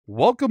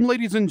Welcome,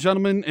 ladies and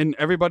gentlemen, and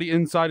everybody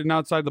inside and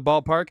outside the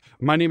ballpark.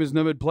 My name is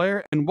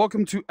NovedPlayer, and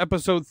welcome to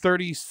episode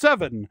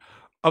 37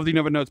 of the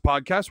Noved Notes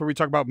podcast, where we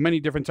talk about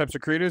many different types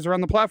of creators around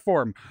the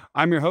platform.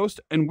 I'm your host,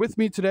 and with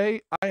me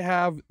today, I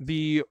have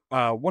the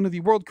one of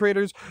the world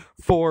creators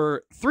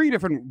for 3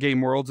 different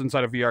game worlds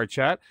inside of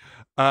VRChat.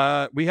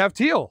 We have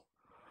Teal.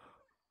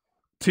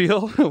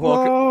 Teal,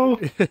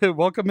 welcome,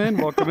 welcome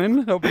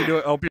in. Hope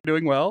you're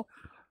doing well.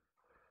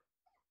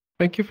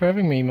 Thank you for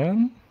having me,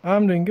 man.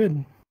 I'm doing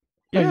good.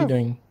 How are you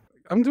doing?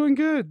 I'm doing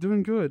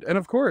good. And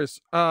of course,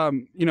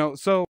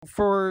 so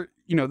for,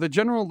 the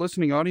general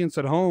listening audience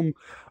at home,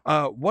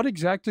 what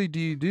exactly do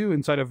you do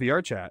inside of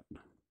VRChat?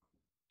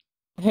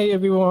 Hey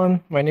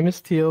everyone, my name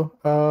is Teal.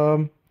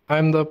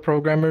 I'm the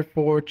programmer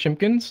for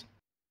Chimkins,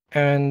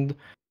 and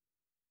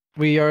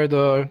we are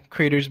the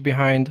creators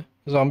behind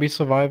Zombie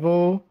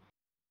Survival,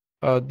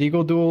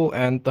 Deagle Duel,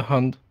 and The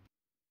Hunt.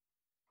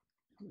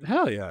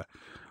 Hell yeah.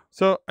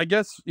 So I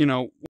guess,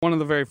 one of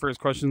the very first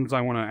questions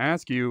I want to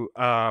ask you,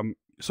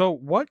 so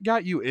what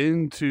got you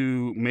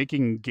into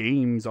making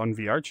games on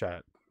VRChat?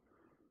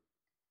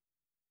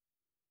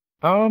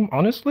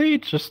 Honestly,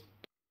 just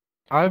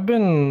I've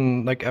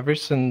been ever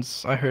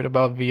since I heard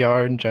about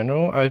VR in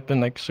general, I've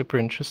been super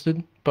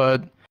interested.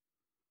 But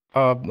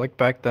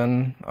back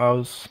then I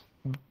was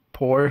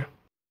poor,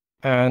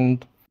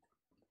 and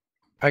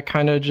I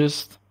kind of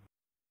just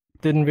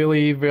didn't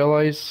really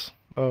realize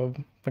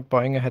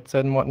buying a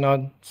headset and whatnot.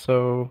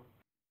 So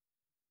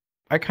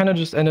I kind of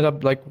just ended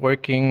up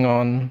working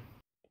on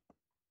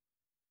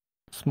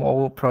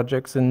small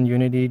projects in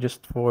Unity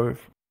just for.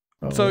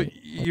 So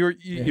you're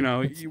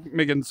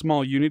making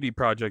small Unity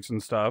projects and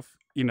stuff,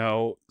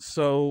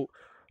 So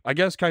I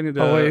guess kind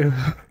of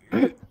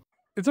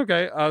it's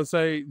okay. I'll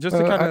say just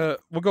to kind of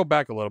we'll go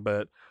back a little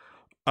bit.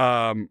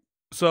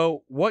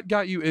 So what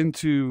got you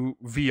into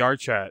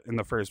VRChat in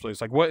the first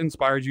place? What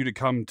inspired you to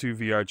come to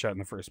VRChat in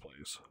the first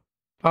place?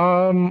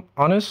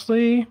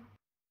 Honestly,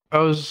 I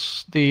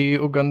was the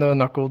Uganda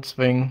knuckled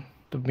swing,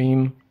 the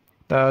meme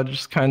that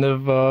just kind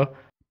of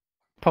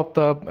popped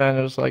up, and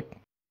it was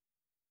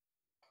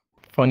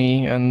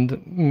funny.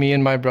 And me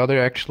and my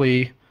brother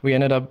we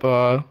ended up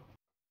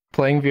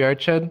playing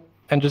VRChat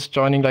and just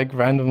joining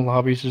random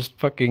lobbies, just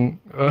fucking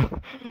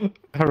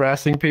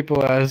harassing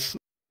people as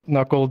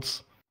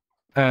knuckles,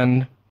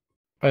 and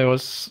it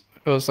was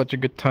such a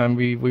good time.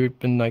 We've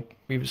been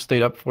we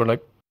stayed up for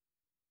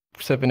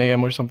 7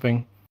 a.m. or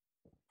something.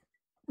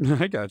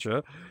 I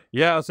gotcha.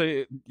 Yeah, I'll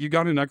say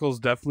Uganda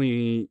Knuckles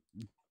definitely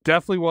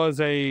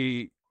was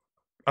a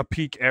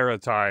peak era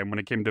time when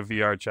it came to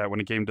VRChat, when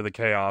it came to the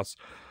chaos.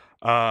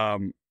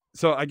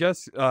 So I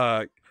guess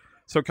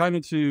so kind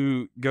of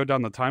to go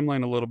down the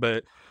timeline a little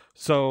bit.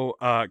 So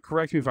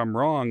correct me if I'm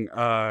wrong.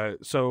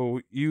 So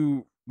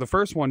the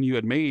first one you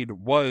had made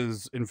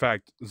was in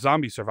fact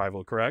Zombie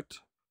Survival, correct?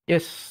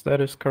 Yes, that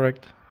is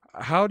correct.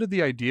 How did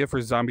the idea for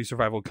Zombie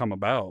Survival come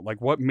about?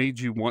 What made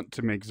you want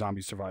to make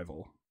Zombie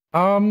Survival?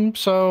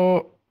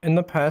 So in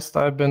the past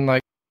I've been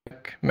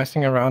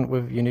messing around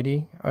with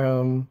Unity,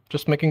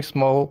 just making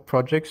small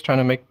projects, trying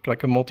to make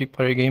a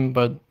multiplayer game,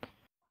 but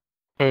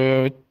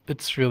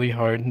it's really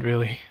hard,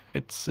 really.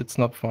 It's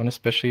not fun,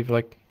 especially if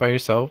by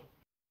yourself.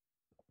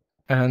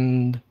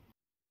 And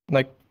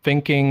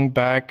thinking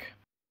back,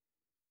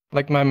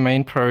 my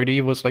main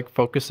priority was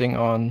focusing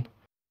on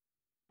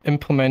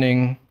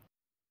implementing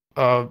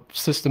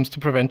systems to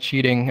prevent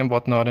cheating and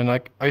whatnot, and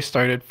I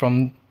started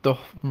from the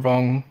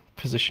wrong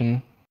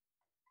position,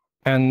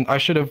 and I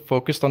should have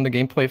focused on the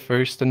gameplay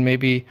first, and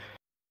maybe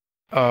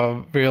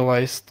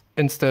realized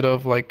instead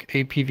of a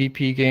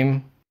PvP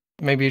game,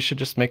 maybe you should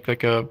just make a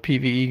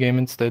PvE game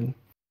instead.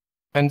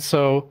 And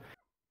so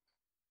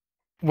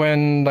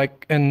when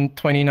in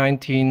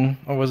 2019,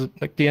 or was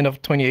it the end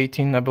of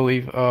 2018, I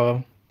believe,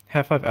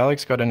 Half-Life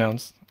Alyx got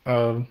announced,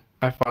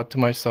 I thought to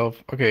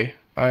myself, okay,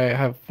 I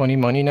have funny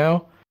money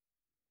now,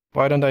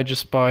 why don't I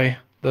just buy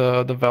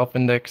the Valve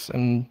Index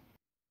and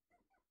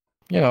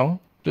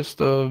just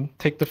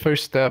take the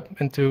first step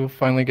into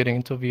finally getting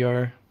into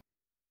VR.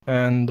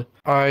 And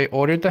I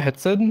ordered the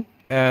headset,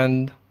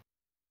 and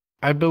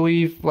I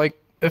believe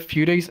a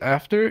few days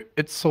after,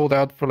 it sold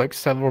out for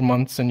several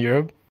months in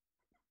Europe,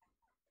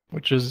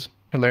 which is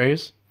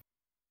hilarious.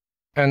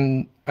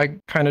 And I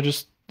kind of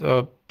just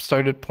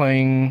started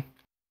playing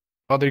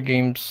other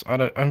games. I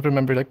don't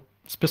remember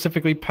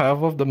specifically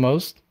Pavlov the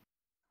most,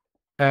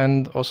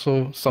 and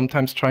also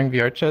sometimes trying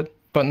VRChat,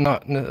 but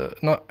not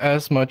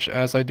as much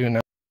as I do now.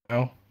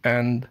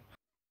 And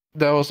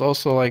that was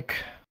also I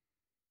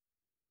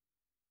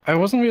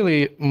wasn't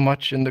really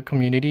much in the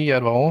community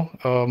at all.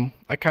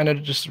 I kind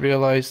of just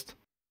realized,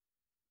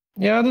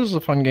 yeah, this is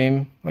a fun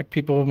game.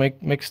 People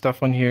make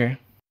stuff on here.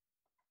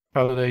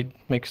 How do they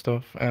make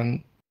stuff?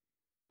 And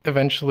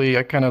eventually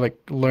I kind of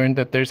learned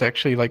that there's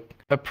actually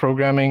a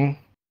programming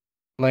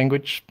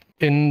language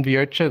in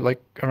VRChat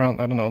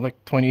around, I don't know,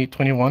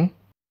 2021.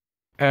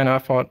 And I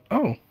thought,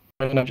 oh,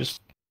 why don't I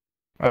just,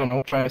 I don't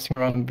know, try messing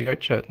around in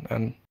VRChat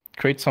and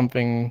create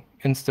something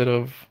instead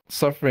of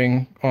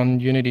suffering on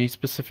Unity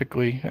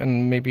specifically,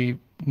 and maybe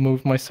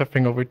move my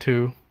suffering over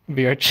to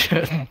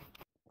VRChat.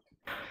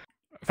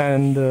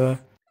 And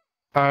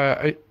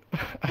I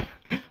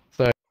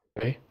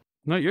sorry.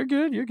 No, you're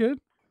good. You're good.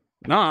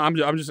 No,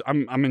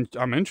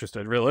 I'm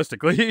interested.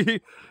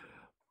 Realistically,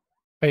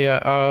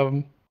 Yeah.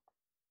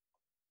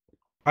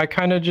 I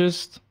kind of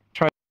just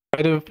try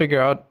to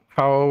figure out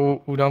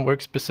how Udon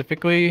works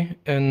specifically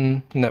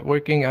in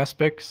networking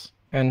aspects,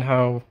 and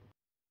how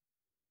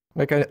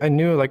like I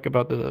knew like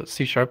about the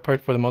C#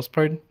 part for the most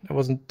part. It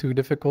wasn't too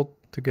difficult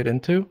to get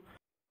into.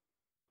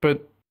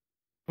 But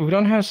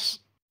Udon has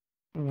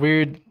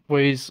weird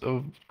ways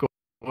of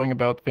going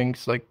about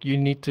things. Like you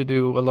need to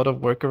do a lot of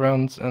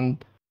workarounds,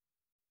 and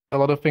a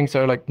lot of things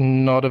are like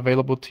not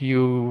available to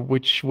you,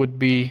 which would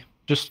be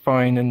just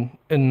fine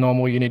in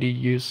normal Unity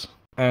use.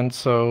 And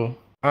so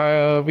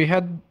we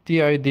had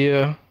the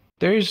idea.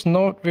 There is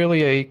not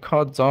really a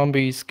COD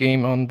Zombies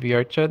game on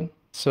VRChat,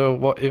 so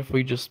what if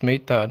we just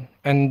made that?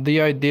 And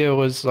the idea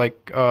was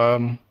like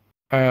I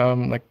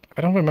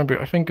don't remember.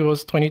 I think it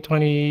was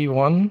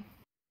 2021.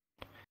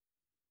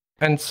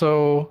 And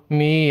so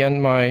me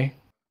and my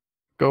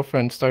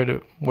girlfriend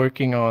started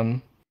working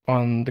on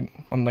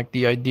like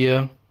the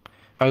idea.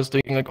 I was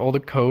doing like all the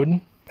code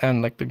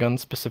and like the gun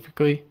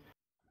specifically,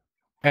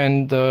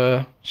 and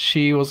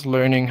she was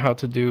learning how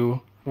to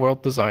do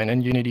world design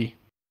in Unity,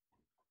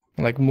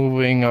 like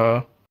moving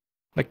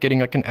like getting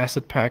like an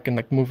asset pack and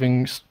like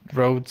moving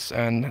roads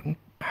and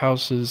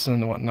houses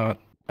and whatnot.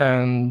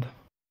 And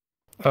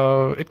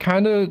it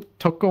kind of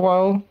took a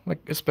while,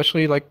 like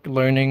especially like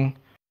learning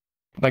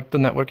like the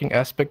networking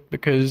aspect,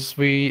 because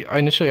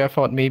I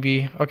thought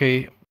maybe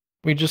okay,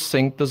 we just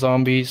sync the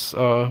zombies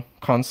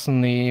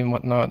constantly and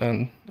whatnot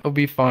and it'll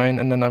be fine.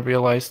 And then I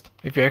realized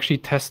if you actually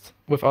test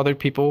with other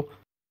people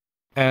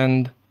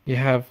and you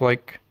have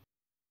like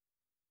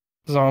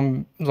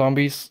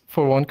zombies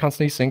for one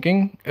constantly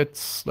syncing,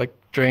 it's like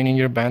draining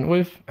your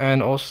bandwidth.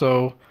 And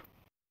also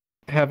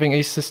having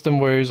a system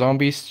where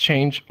zombies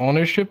change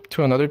ownership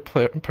to another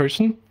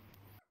person,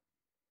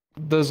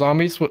 the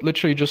zombies would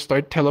literally just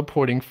start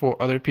teleporting for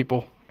other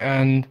people.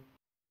 And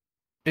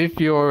if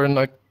you're in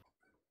like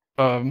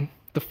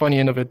the funny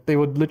end of it, they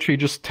would literally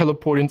just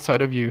teleport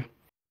inside of you.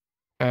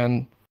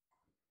 And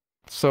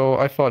so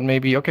I thought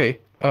maybe, okay,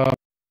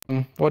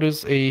 what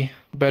is a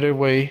better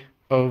way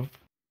of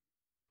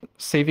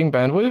saving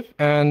bandwidth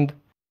and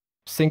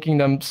syncing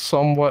them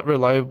somewhat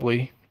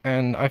reliably?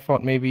 And I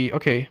thought maybe,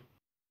 okay,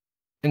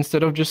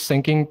 instead of just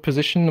syncing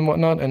position and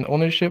whatnot and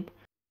ownership,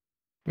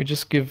 we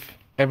just give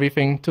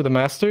everything to the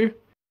master.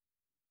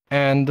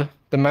 And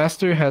the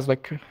master has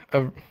like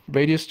a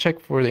radius check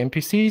for the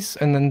NPCs,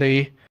 and then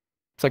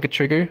it's like a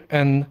trigger,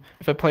 and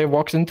if a player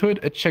walks into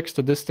it, it checks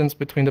the distance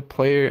between the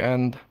player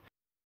and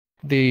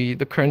the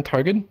current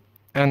target,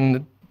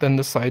 and then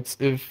decides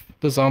if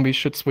the zombie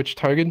should switch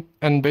target.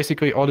 And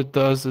basically all it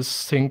does is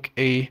sync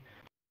a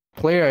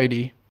player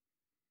ID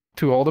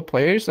to all the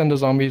players, and the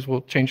zombies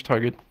will change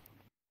target.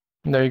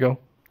 And there you go.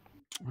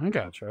 I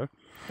gotcha.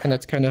 And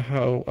that's kind of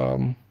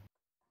how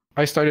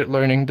I started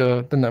learning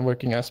the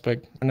networking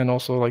aspect, and then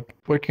also like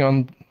working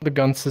on the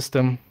gun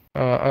system.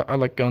 I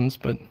like guns,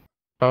 but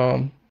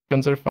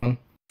guns are fun.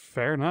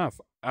 Fair enough.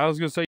 I was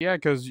gonna say yeah,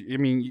 because I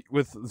mean,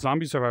 with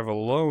zombie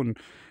survival alone,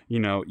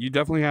 you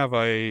definitely have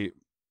a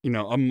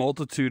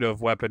multitude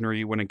of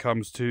weaponry when it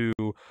comes to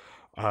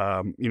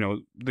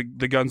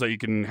the guns that you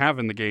can have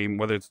in the game,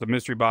 whether it's the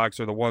mystery box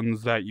or the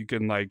ones that you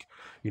can like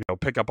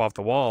pick up off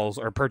the walls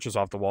or purchase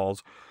off the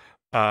walls.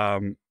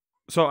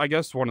 So I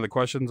guess one of the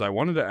questions I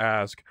wanted to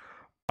ask,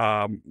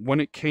 when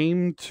it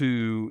came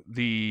to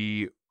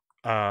the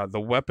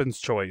weapons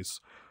choice,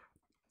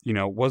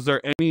 was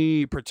there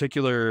any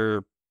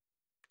particular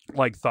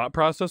like thought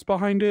process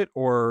behind it,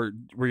 or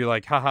were you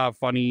like, haha,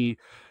 funny,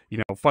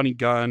 funny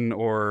gun,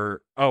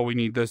 or oh, we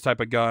need this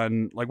type of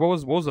gun? Like, what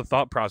was the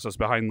thought process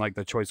behind like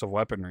the choice of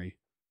weaponry?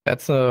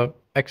 That's a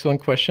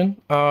excellent question.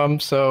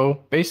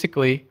 So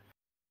basically,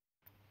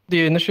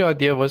 the initial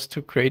idea was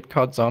to create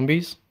COD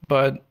Zombies,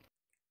 but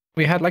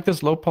we had like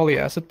this low poly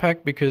asset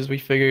pack because we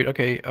figured,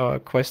 okay,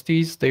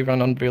 questies, they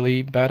run on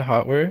really bad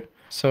hardware.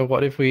 So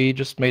what if we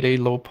just made a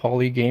low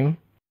poly game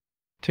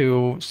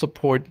to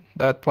support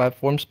that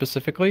platform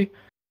specifically?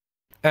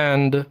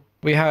 And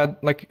we had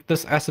like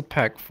this asset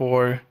pack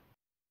for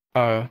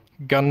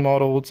gun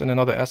models and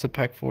another asset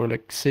pack for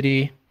like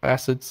city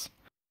assets.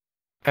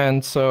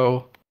 And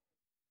so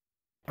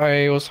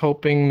I was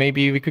hoping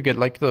maybe we could get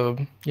like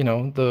the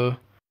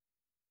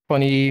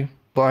funny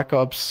Black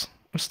Ops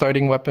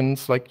starting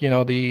weapons, like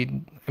the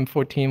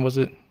M14, was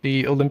it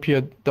the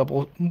Olympia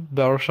double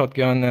barrel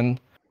shotgun, and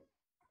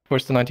of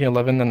course the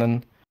 1911, and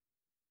then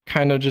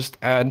kind of just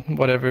add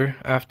whatever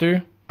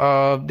after.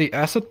 The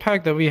asset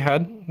pack that we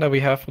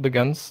have for the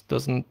guns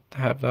doesn't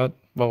have that.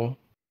 Well,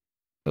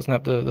 doesn't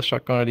have the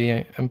shotgun or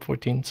the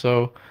M14,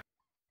 so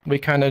we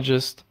kind of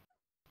just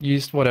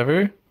used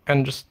whatever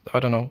and just, I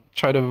don't know,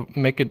 try to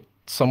make it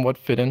somewhat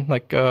fit in,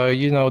 like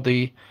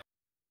the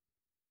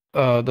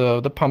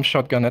pump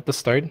shotgun at the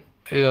start.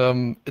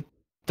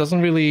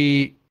 doesn't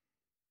really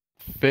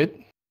fit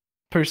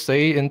per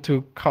se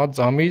into COD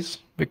Zombies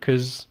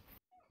because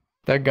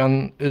that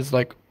gun is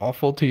like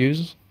awful to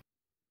use.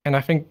 And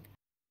I think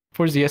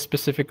for ZS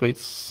specifically,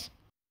 it's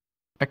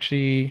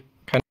actually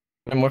kind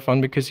of more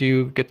fun because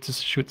you get to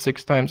shoot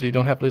 6 times. You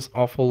don't have this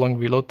awful long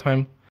reload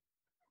time.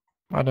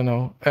 I don't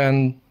know.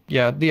 And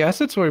yeah, the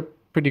assets were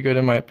pretty good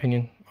in my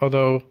opinion.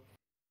 Although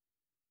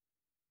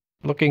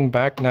looking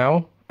back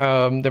now,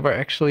 they were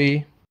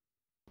actually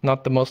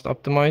not the most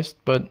optimized,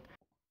 but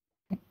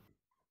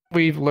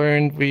we've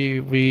learned,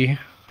 we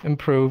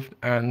improved,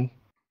 and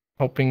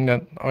hoping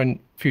that our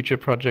future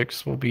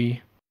projects will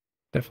be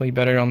definitely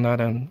better on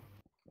that end.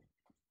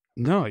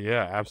 No,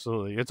 yeah,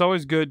 absolutely. It's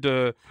always good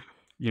to,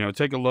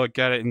 take a look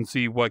at it and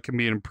see what can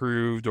be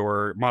improved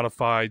or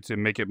modified to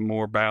make it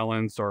more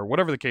balanced or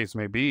whatever the case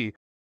may be.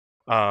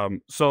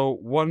 So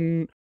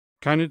one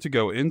kind of to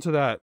go into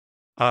that,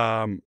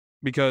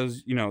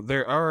 because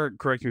there are,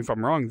 correct me if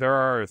I'm wrong, there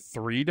are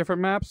 3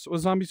 different maps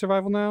with zombie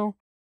survival now,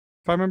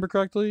 if I remember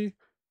correctly,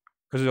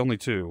 or is it only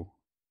 2?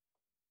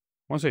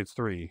 I want to say it's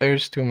 3.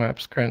 There's 2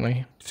 maps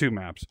currently. 2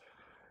 maps,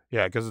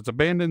 yeah, because it's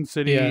abandoned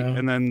city, Yeah.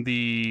 and then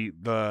the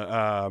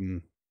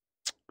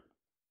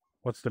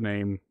what's the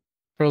name?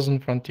 Frozen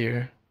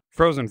Frontier.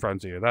 Frozen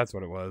Frontier. That's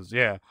what it was.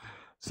 Yeah.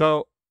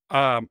 So,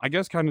 I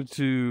guess kind of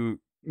to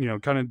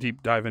kind of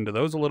deep dive into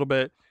those a little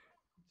bit.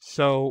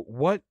 So,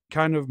 what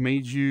kind of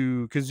made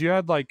you? Because you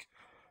had like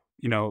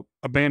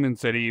abandoned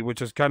city, which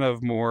is kind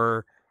of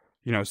more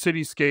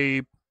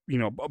cityscape,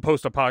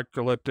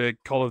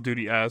 post-apocalyptic, Call of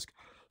Duty esque.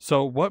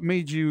 So, what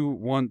made you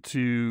want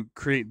to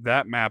create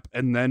that map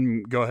and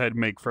then go ahead and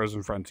make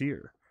Frozen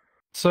Frontier?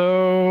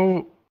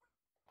 So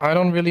I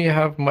don't really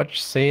have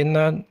much say in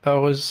that. That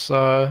was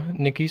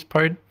Nikki's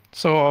part.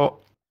 So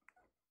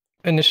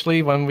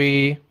initially, when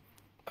we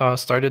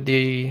started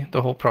the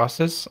whole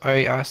process,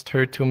 I asked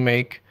her to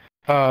make,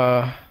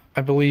 I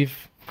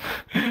believe,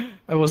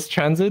 it was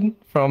Transit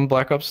from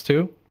Black Ops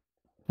 2,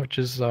 which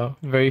is a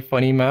very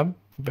funny map,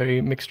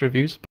 very mixed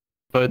reviews.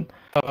 But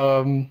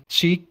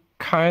she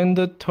kind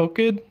of took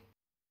it.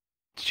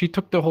 She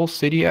took the whole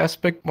city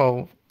aspect.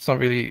 Well, it's not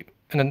really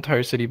an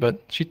entire city,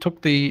 but she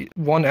took the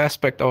one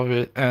aspect of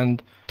it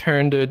and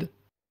turned it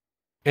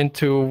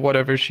into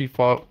whatever she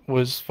thought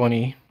was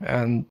funny.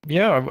 And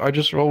yeah, I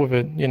just roll with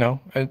it,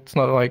 It's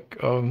not like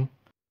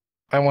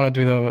I want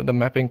to do the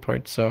mapping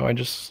part, so I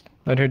just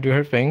let her do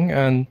her thing.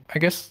 And I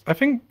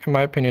think in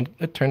my opinion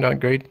it turned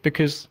out great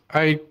because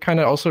I kind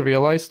of also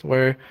realized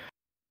where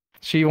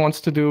she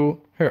wants to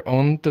do her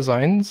own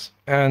designs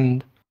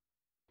and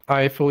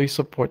I fully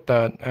support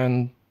that.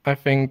 And I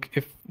think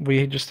if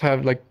we just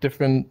have like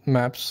different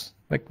maps,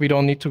 like we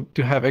don't need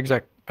to have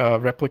exact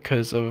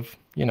replicas of,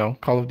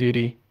 Call of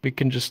Duty. We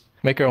can just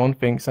make our own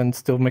things and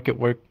still make it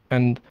work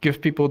and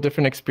give people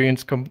different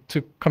experience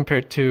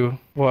compared to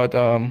what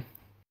Call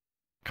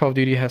of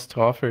Duty has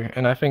to offer.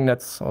 And I think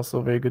that's also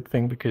a very good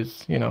thing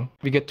because,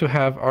 we get to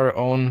have our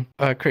own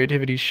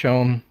creativity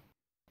shown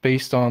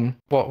based on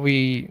what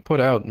we put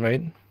out,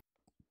 right?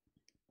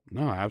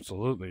 No,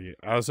 absolutely.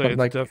 I would say But it's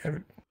like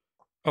definitely.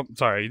 Oh,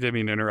 sorry, you didn't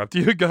mean to interrupt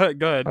you. Go ahead.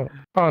 Go ahead.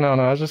 oh no,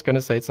 I was just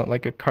gonna say it's not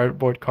like a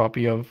cardboard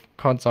copy of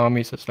COD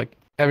Zombies. It's like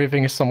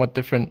everything is somewhat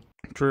different.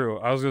 True.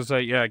 I was gonna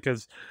say yeah,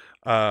 because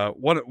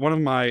one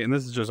of my, and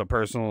this is just a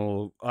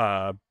personal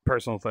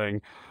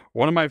thing.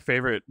 One of my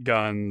favorite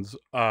guns,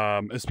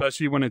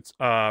 especially when it's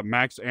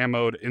max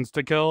ammoed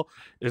insta kill,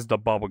 is the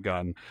bubble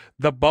gun.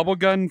 The bubble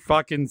gun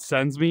fucking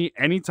sends me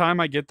anytime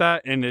I get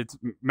that and it's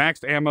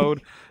maxed ammoed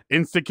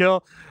insta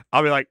kill.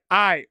 I'll be like,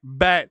 I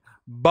bet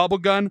bubble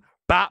gun.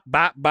 Bop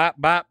bop bop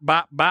bop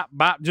bop bop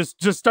bop.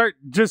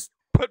 Just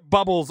put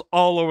bubbles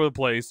all over the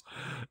place.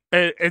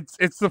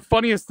 It's the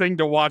funniest thing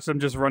to watch them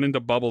just run into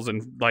bubbles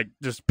and like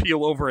just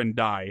peel over and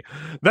die.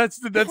 That's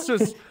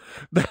just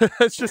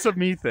that's just a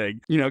me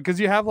thing, because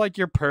you have like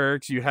your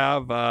perks, you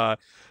have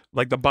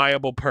like the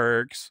buyable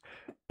perks,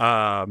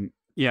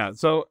 yeah.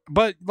 So,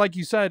 but like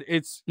you said,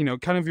 it's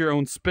kind of your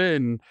own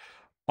spin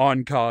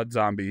on COD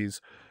Zombies.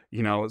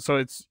 So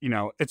it's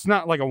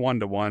not like a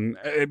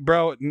 1-to-1,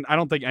 bro. I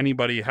don't think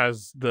anybody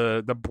has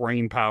the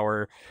brain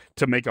power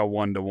to make a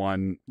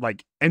 1-to-1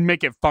 like and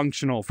make it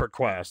functional for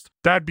Quest.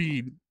 That'd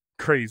be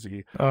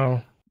crazy.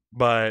 Oh,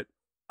 But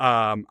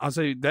I'll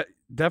say that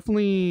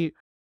definitely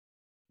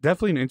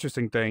an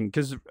interesting thing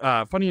because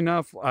funny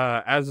enough,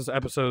 as this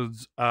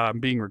episode's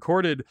being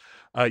recorded,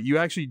 you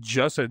actually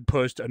just had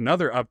pushed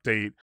another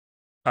update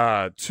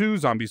to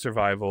Zombie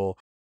Survival.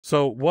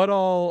 So what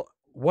all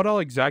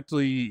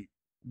exactly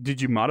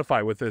did you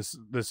modify with this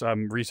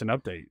recent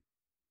update?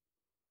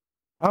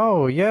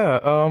 oh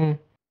yeah.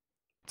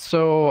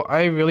 So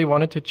I really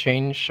wanted to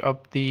change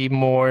up the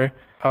more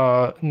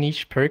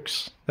niche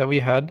perks that we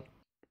had.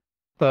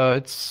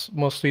 It's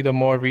mostly the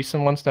more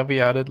recent ones that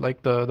we added,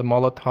 like the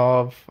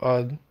Molotov,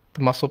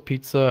 the Muscle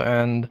Pizza,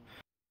 and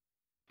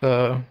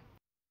the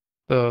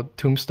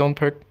Tombstone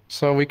perk.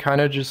 So we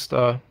kind of just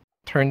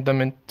turned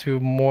them into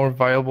more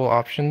viable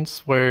options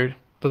where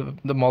the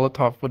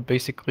Molotov would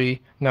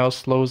basically now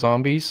slow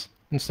zombies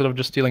instead of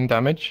just dealing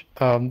damage.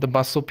 The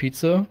muscle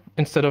pizza,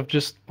 instead of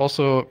just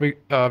also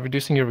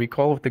reducing your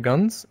recoil with the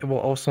guns, it will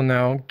also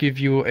now give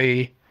you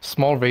a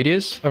small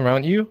radius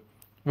around you,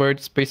 where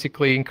it's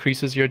basically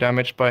increases your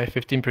damage by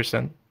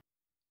 15%.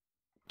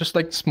 Just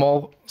like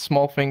small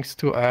things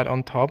to add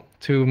on top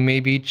to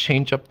maybe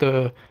change up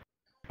the,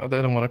 I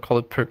don't want to call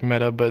it perk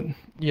meta, but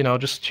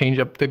just change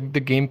up the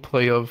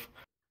gameplay of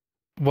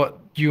what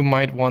you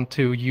might want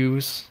to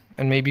use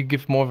and maybe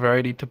give more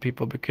variety to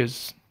people,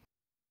 because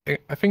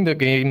I think the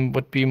game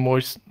would be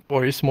more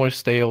or is more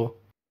stale,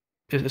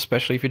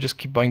 especially if you just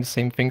keep buying the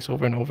same things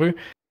over and over.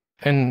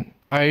 And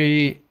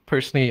I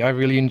personally, I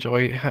really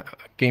enjoy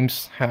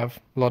games have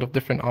a lot of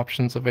different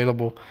options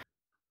available.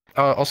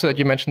 Also, that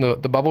you mentioned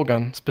the bubble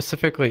gun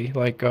specifically,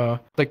 like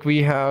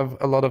we have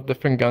a lot of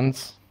different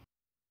guns.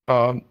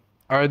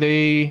 Are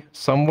they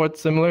somewhat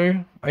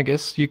similar? I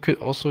guess you could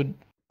also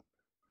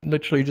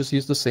literally just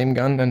use the same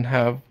gun and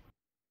have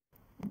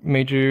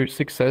major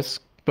success,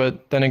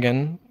 but then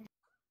again,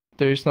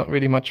 there's not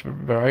really much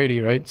variety,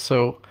 right?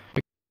 So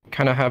we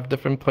kind of have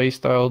different play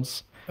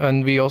styles,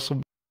 and we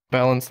also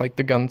balance like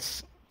the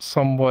guns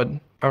somewhat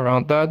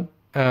around that.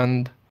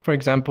 And for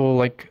example,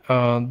 like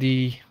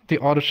the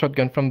auto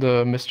shotgun from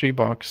the mystery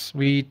box,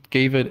 we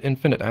gave it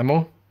infinite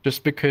ammo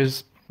just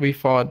because we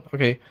thought,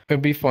 okay,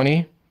 it'd be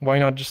funny. Why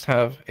not just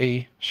have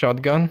a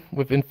shotgun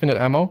with infinite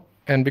ammo?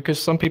 And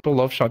because some people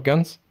love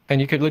shotguns,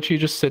 and you could literally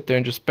just sit there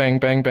and just bang,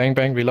 bang, bang,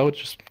 bang, reload,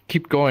 just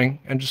keep going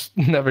and just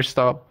never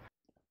stop.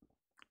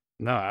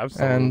 No,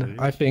 absolutely. And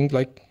I think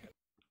like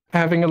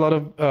having a lot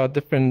of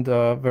different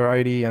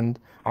variety and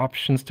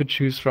options to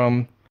choose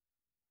from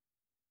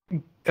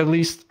at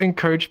least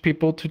encourage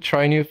people to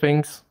try new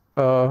things.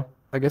 I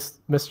guess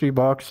mystery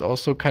box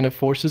also kind of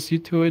forces you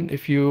to it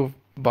if you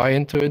buy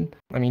into it.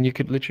 I mean, you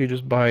could literally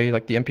just buy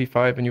like the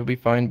MP5 and you'll be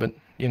fine, but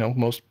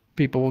most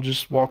people will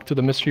just walk to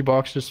the mystery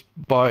box, just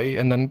buy,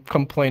 and then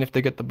complain if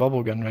they get the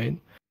bubble gun, right?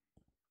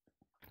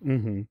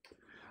 Mm-hmm.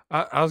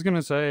 I was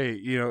gonna say,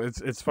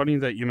 it's funny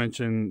that you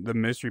mentioned the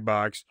mystery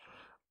box.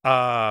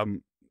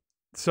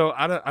 So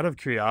out of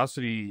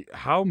curiosity,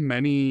 how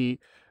many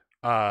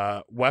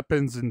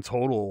weapons in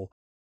total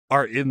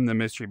are in the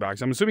mystery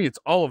box? I'm assuming it's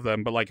all of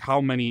them, but like how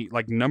many,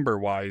 like number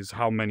wise,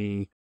 how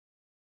many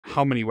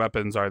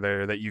weapons are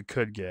there that you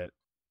could get?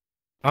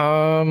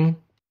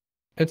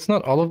 It's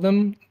not all of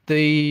them.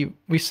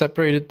 We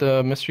separated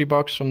the mystery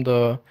box from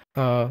the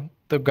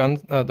guns,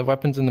 the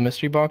weapons in the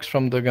mystery box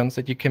from the guns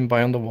that you can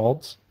buy on the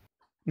vaults.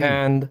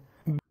 And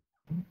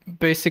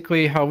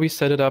basically how we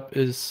set it up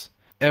is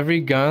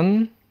every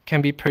gun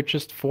can be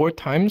purchased 4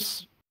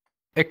 times,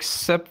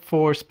 except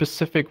for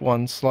specific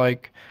ones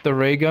like the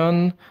ray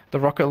gun, the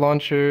rocket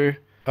launcher,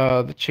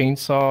 the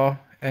chainsaw,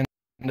 and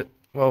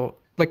well,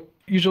 like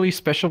usually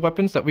special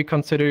weapons that we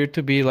consider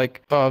to be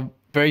like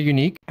very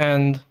unique,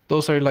 and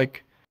those are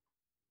like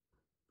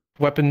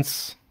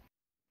weapons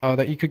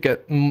that you could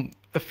get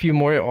a few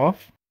more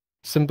off,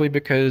 simply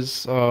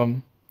because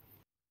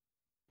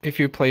if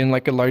you play in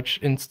like a large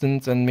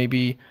instance and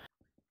maybe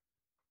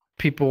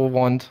people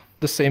want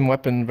the same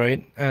weapon,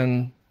 right?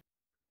 And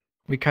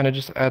we kind of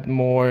just add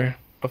more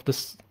of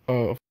this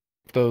of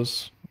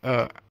those.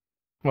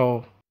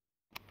 Well,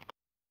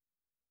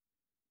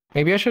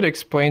 maybe I should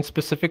explain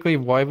specifically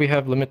why we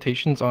have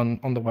limitations on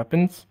the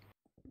weapons.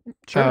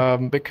 Sure.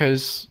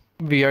 Because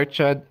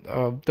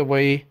VRChat, the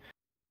way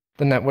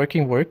the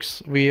networking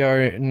works, we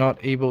are not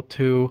able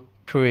to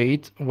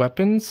create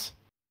weapons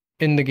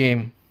in the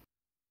game.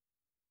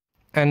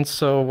 And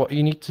so what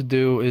you need to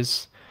do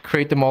is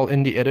create them all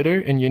in the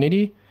editor in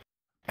Unity,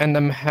 and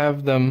then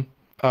have them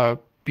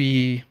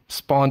be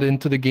spawned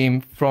into the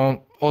game from,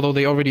 although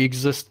they already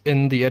exist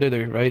in the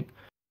editor, right?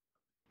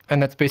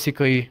 And that's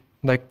basically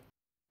like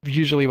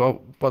usually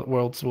what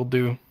worlds will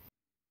do.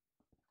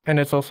 And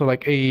it's also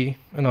like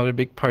another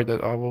big part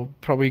that I will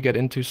probably get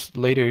into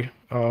later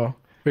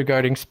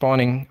regarding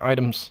spawning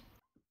items.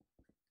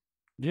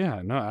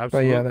 Yeah, no, But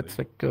yeah, absolutely. that's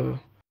like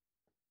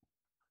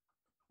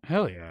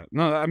Hell yeah.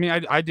 No, I mean,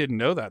 I didn't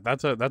know that.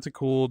 That's a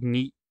cool,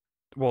 neat,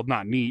 well,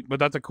 not neat, but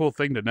that's a cool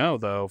thing to know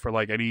though for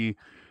like any,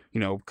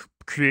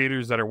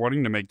 creators that are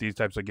wanting to make these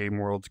types of game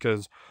worlds,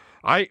 cuz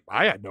I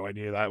had no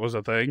idea that was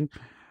a thing.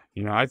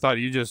 I thought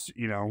you just,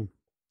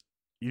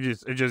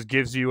 it just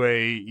gives you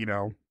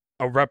a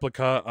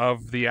replica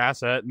of the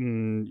asset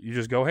and you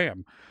just go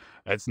ham.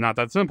 It's not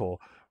that simple,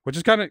 which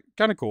is kind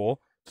of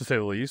cool to say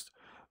the least.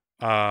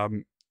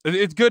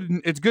 It's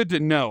good to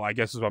know, I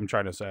guess is what I'm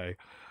trying to say.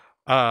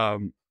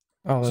 Um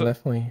oh, so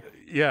definitely.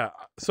 yeah,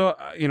 so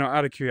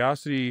out of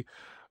curiosity,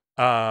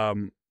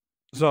 so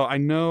I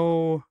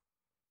know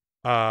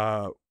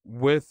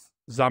with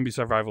zombie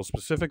survival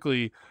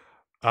specifically,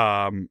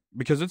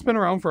 because it's been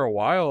around for a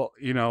while,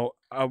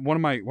 one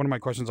of my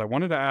questions I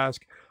wanted to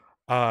ask,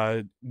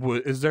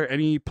 is there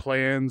any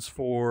plans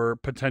for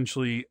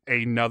potentially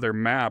another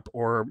map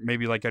or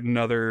maybe like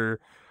another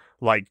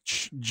like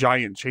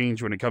giant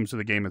change when it comes to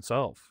the game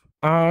itself?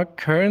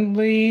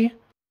 Currently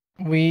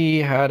we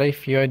had a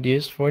few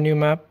ideas for a new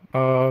map.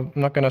 I'm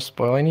not gonna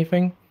spoil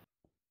anything,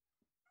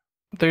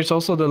 there's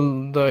also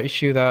the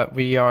issue that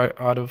we are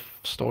out of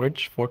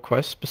storage for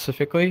Quest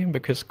specifically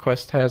because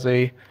Quest has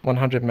a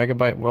 100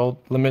 megabyte world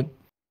limit,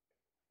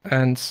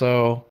 and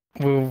so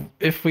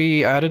if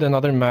we added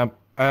another map,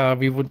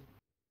 we would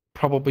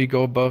probably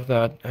go above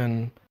that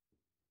and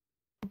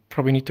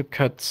probably need to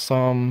cut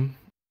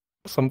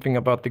something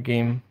about the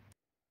game.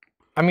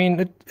 I mean,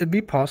 it'd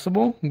be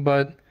possible,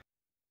 but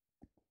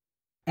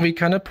we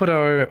kind of put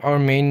our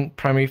main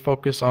primary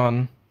focus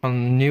on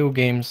new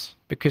games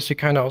because we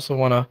kind of also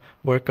want to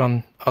work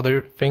on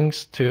other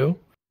things too,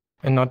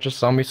 and not just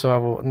zombie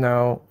survival.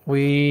 Now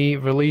we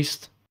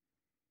released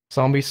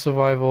zombie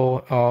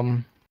survival.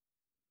 Oh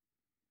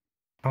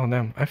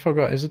damn, I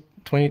forgot. Is it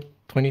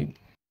 2022?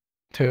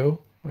 You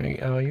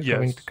probably need to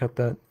Yes. cut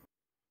that.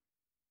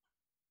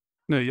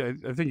 No, yeah,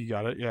 I think you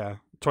got it. Yeah.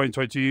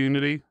 2022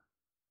 Unity.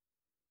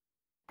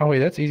 Oh wait,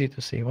 that's easy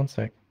to see. One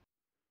sec.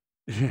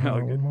 Yeah, all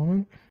One good.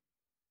 moment.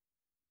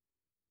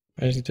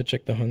 I just need to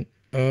check the hunt.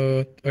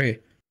 Okay.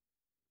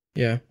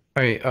 Yeah.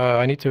 Okay.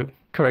 I need to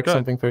correct Good.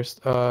 something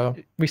first.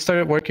 We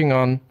started working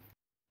on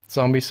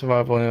zombie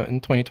survival in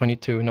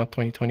 2022, not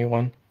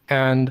 2021,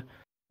 and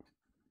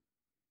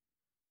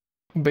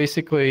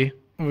basically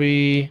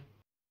we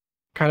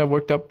kind of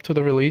worked up to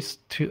the release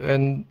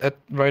and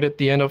right at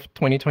the end of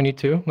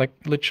 2022, like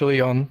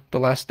literally on the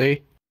last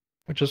day,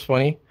 which is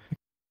funny.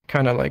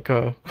 Kind of like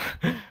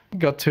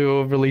got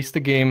to release the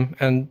game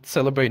and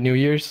celebrate New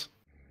Year's,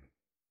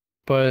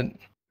 but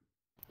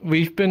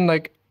we've been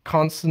like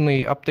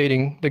constantly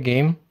updating the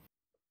game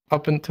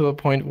up until a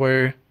point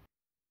where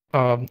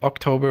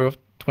October of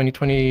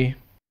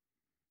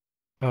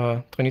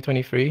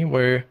 2023,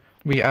 where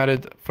we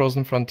added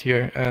Frozen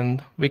Frontier,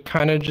 and we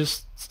kind of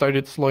just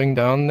started slowing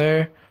down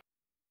there,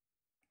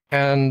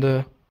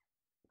 and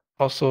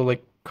also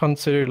like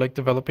consider like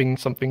developing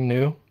something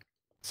new,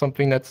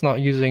 something that's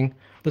not using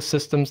the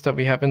systems that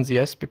we have in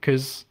ZS,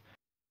 because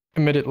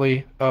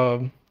admittedly,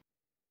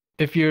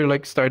 if you're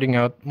like starting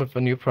out with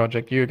a new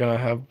project, you're gonna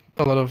have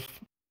a lot of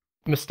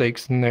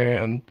mistakes in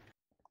there and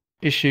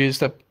issues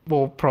that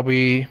will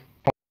probably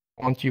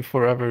haunt you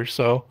forever.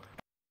 So,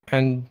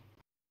 and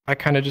I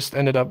kind of just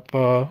ended up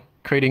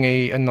creating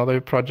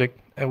another project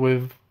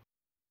with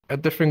a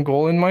different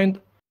goal in mind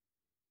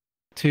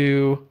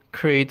to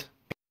create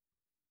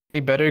a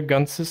better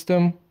gun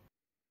system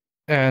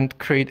and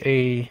create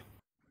a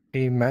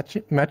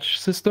match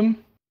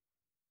system,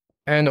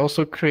 and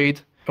also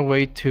create a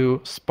way to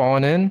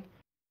spawn in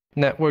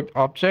networked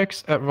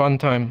objects at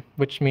runtime,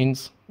 which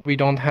means we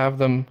don't have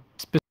them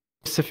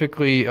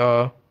specifically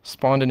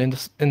spawned in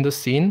the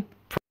scene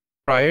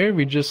prior.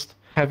 We just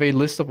have a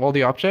list of all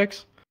the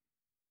objects,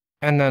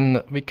 and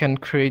then we can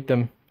create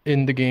them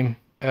in the game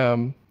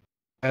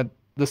at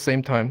the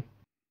same time.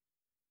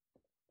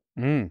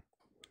 Mm.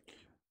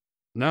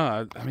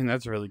 No, I mean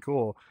that's really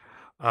cool.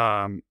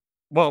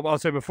 Well, I'll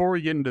say before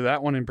we get into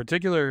that one in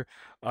particular,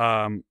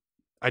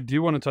 I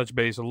do want to touch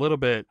base a little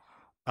bit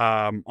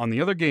on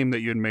the other game that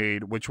you had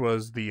made, which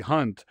was the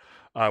Hunt.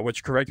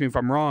 Which, correct me if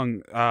I'm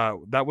wrong,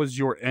 that was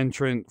your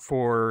entrant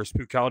for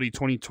Spookality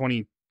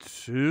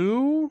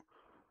 2022,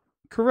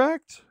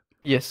 correct?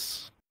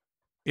 Yes.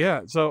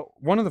 Yeah. So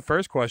one of the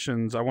first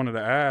questions I wanted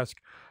to ask,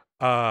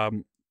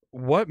 um,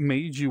 what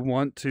made you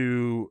want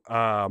to,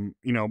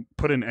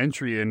 put an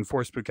entry in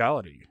for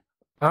Spookality?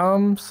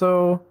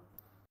 So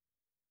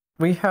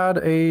we had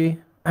a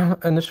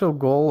initial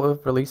goal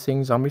of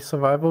releasing Zombie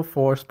Survival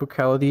for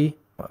Spookality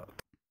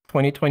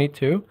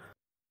 2022,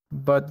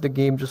 but the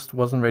game just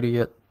wasn't ready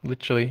yet,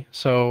 literally.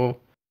 So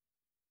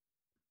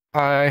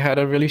I had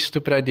a really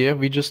stupid idea.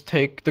 We just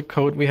take the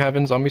code we have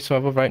in Zombie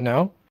Survival right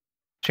now,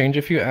 change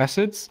a few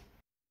assets,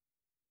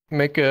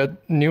 make a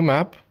new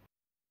map,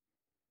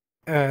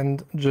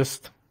 and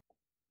just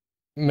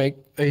make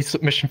a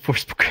submission for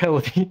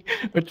Spookality,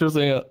 which was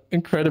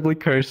incredibly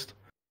cursed.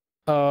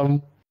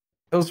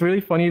 It was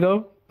really funny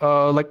though.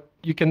 Like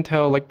you can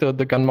tell, like the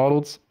gun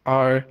models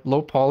are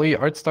low poly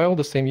art style,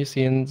 the same you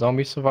see in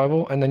Zombie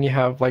Survival, and then you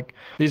have like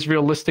these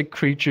realistic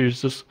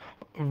creatures just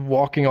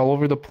walking all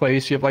over the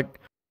place. You have like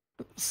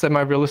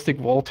semi-realistic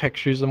wall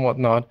textures and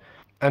whatnot,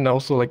 and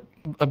also like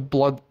a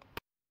blood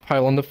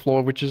pile on the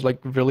floor, which is like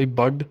really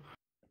bugged.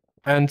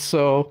 And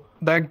so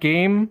that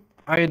game,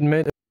 I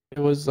admit, it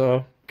was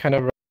kind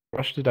of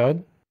rushed it out,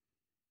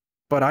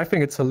 but I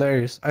think it's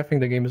hilarious. I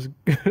think the game is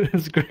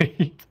is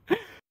great.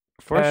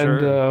 For And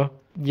sure.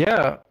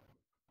 yeah,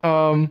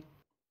 um,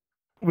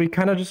 we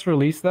kind of just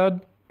released that.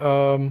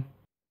 Um,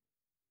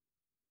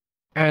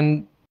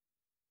 and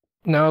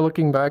now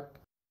looking back,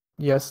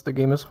 yes, the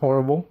game is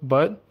horrible,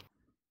 but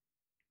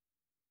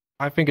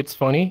I think it's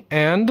funny,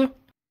 and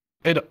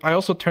I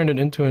also turned it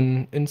into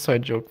an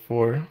inside joke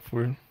for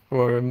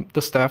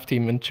the staff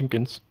team in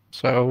Chimkins.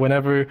 So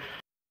whenever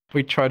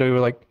we try to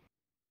like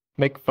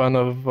make fun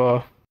of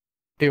a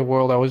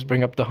world, I always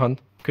bring up the Hunt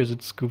because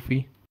it's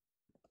goofy.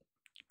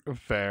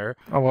 Fair.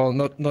 Oh well,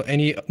 not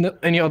any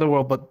other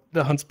world, but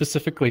the Hunt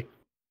specifically.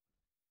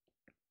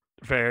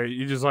 Fair.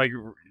 You just like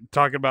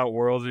talk about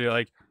worlds and you're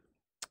like,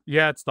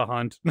 yeah, it's the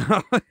Hunt.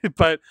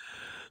 But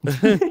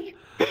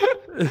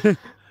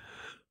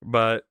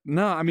But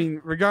no, I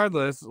mean,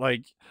 regardless,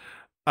 like,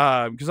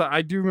 because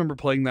I do remember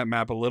playing that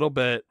map a little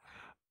bit.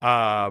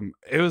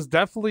 It was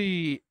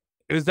definitely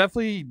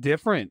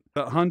different.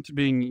 The hunt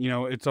being,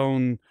 its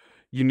own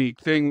unique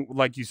thing,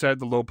 like you said,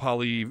 the low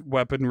poly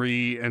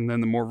weaponry, and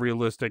then the more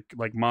realistic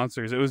like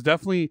monsters. It was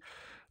definitely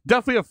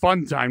a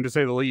fun time to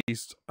say the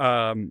least.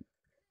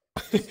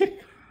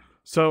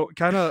 So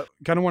kind of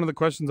one of the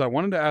questions I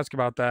wanted to ask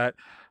about that.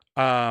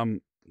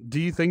 Um, do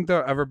you think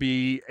there'll ever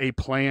be a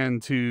plan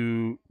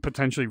to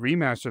potentially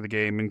remaster the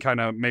game and kind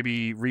of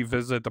maybe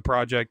revisit the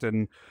project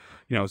and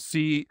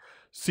see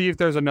if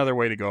there's another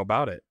way to go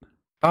about it?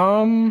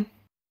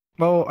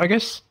 Well, I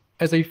guess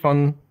as a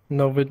fun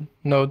Noved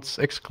Nodes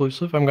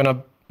exclusive, I'm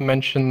gonna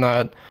mention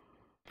that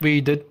we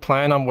did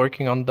plan on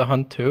working on the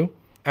Hunt 2,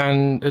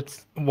 and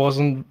it's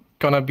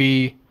gonna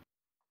be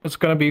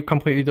a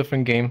completely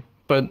different game,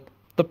 but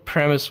the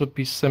premise would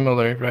be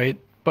similar, right?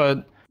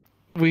 But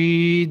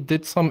we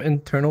did some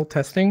internal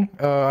testing.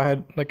 I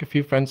had like a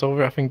few friends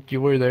over. I think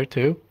you were there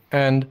too,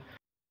 and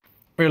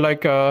we're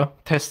like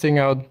testing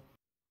out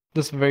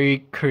this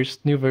very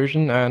cursed new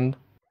version, and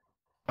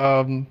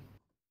um,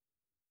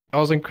 I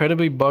was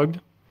incredibly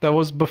bugged. That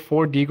was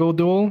before Deagle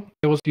Duel.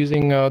 It was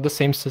using the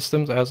same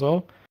systems as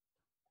well,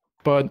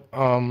 but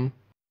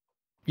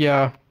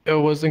yeah, it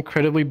was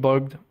incredibly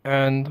bugged,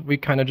 and we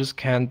kind of just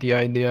canned the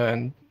idea.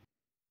 And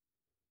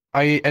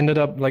I ended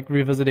up like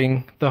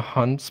revisiting the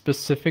hunt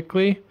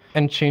specifically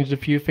and changed a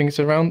few things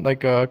around,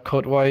 like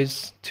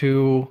code-wise,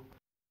 to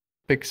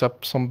fix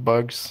up some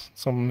bugs,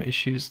 some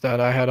issues that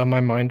I had on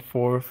my mind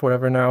for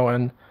forever now.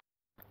 And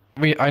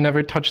I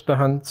never touched the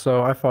hunt,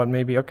 so I thought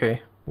maybe,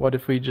 okay, what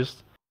if we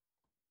just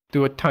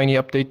do a tiny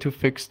update to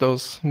fix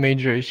those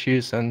major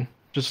issues and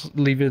just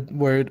leave it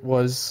where it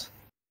was,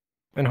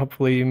 and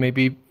hopefully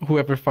maybe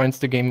whoever finds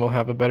the game will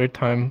have a better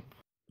time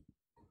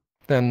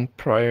than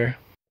prior.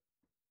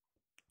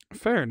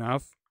 Fair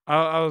enough.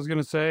 I was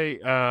gonna say,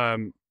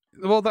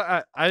 well,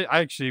 I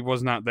actually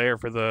was not there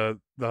for the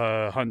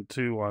Hunt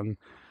 2 one.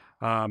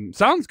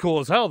 Sounds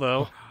cool as hell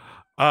though.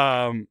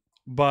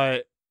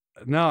 But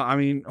no, I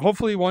mean,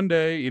 hopefully one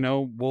day,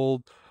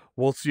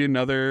 we'll see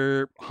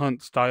another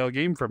Hunt style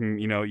game from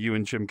you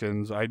and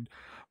Chimkins.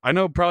 I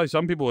know probably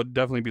some people would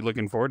definitely be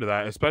looking forward to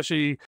that,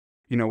 especially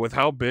with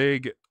how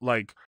big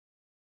like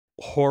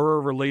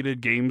horror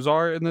related games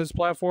are in this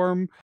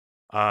platform.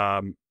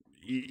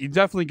 You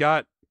definitely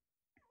got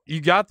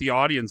the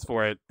audience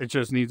for it. It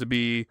just needs to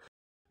be,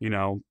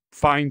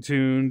 fine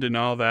tuned and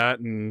all that,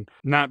 and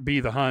not be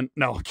the hunt.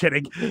 No,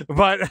 kidding.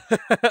 But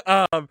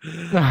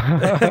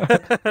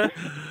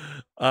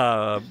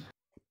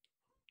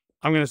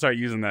I'm gonna start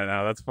using that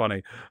now. That's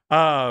funny.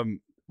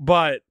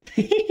 But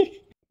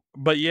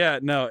but yeah,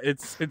 no,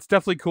 it's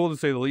definitely cool to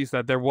say the least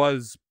that there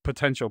was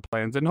potential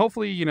plans, and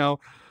hopefully,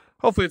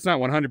 hopefully it's not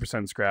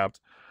 100%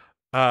 scrapped.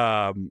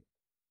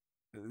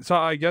 So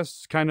I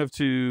guess kind of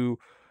to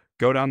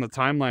go down the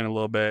timeline a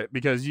little bit,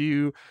 because as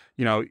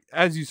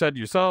you said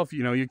yourself,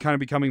 you're kind of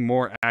becoming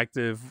more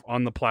active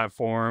on the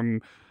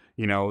platform,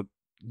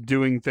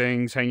 doing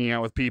things, hanging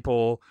out with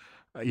people,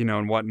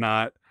 and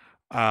whatnot.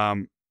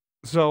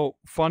 So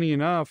funny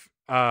enough,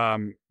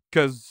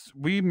 because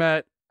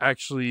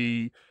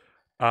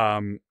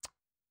um,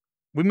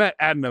 we met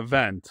at an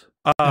event.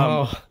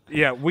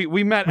 Yeah,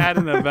 we met at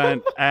an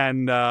event,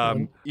 and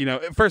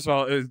first of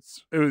all, it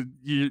was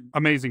you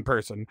amazing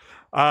person.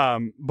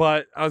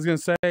 But I was gonna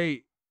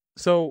say,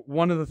 so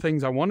one of the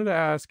things I wanted to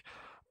ask,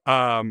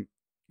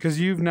 because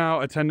you've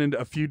now attended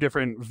a few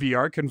different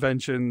VR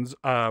conventions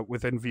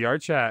within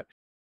VRChat.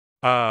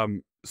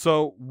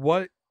 So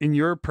what, in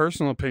your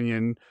personal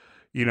opinion,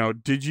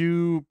 did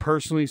you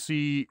personally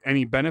see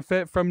any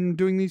benefit from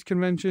doing these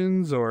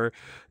conventions, or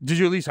did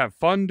you at least have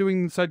fun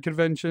doing said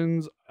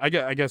conventions? I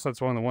guess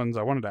that's one of the ones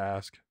I wanted to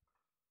ask.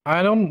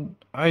 I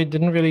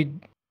didn't really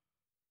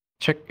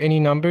check any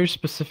numbers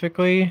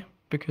specifically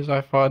because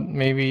I thought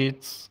maybe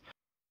it's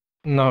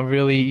not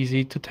really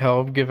easy to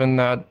tell given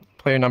that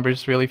player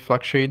numbers really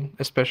fluctuate,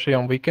 especially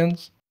on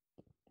weekends.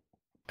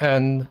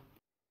 And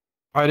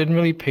I didn't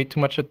really pay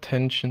too much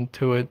attention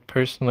to it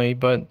personally,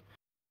 but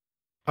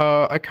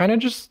we kind of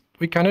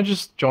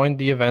just joined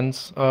the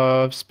events.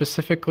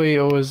 Specifically,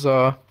 it was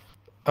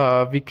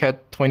VCAT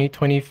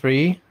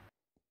 2023,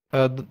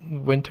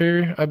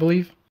 winter, I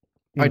believe.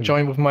 I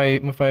joined with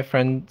my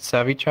friend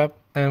Savvy Chap,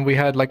 and we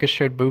had like a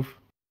shared booth.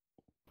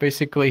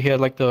 Basically, he had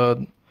like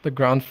the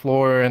ground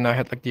floor, and I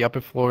had like the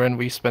upper floor, and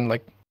we spent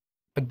like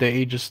a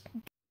day just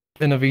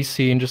in a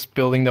VC and just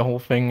building the whole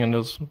thing, and it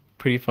was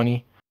pretty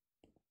funny.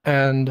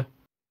 And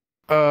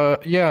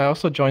yeah, I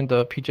also joined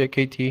the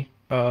PJKT.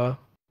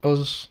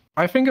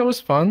 I think it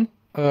was fun.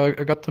 I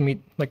got to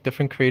meet like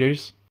different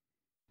creators,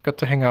 got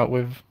to hang out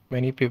with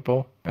many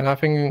people, and I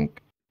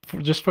think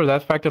just for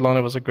that fact alone,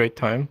 it was a great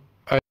time.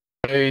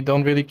 I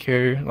don't really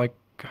care like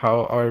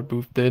how our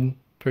booth did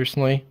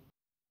personally.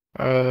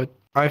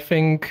 I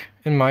think,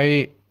 in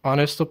my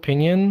honest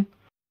opinion,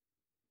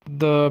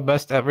 the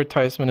best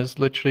advertisement is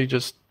literally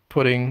just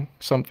putting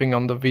something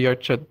on the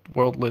VRChat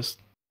world list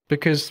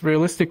because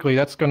realistically,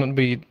 that's gonna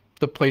be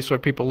the place where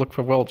people look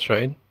for worlds,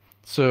 right?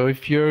 So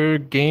if your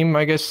game,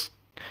 I guess,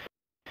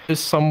 is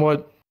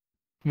somewhat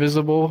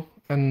visible,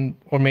 and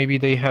or maybe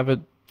they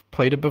haven't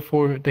played it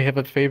before, they have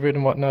it favorite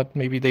and whatnot,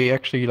 maybe they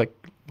actually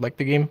like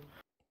the game,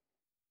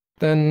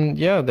 then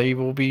yeah, they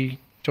will be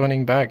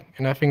joining back.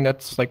 And I think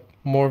that's like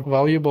more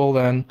valuable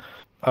than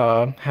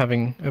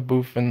having a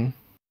booth in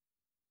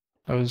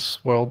those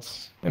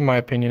worlds, in my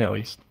opinion at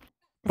least.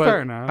 Fair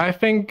But enough. I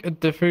think it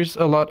differs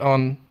a lot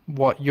on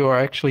what you're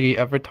actually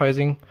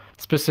advertising.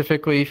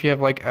 Specifically, if you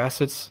have like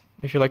assets,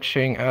 if you like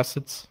sharing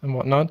assets and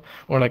whatnot,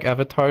 or like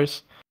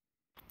avatars.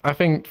 I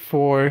think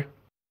for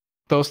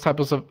those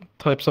types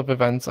of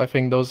events, I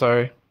think those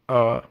are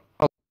a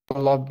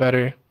lot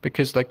better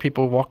because like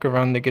people walk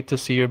around, they get to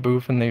see your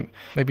booth and they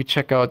maybe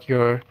check out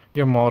your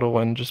model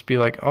and just be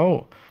like,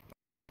 oh,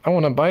 I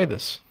want to buy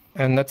this.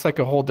 And that's like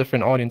a whole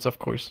different audience, of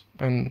course.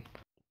 And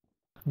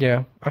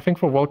yeah, I think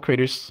for world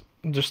creators,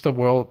 just the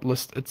world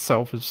list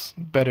itself is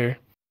better.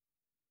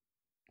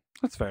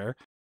 That's fair.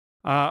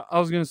 I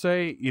was gonna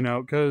say,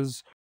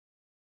 because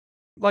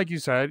like you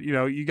said,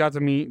 you got to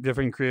meet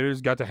different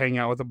creators, got to hang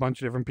out with a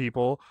bunch of different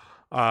people.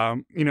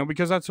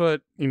 Because that's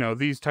what,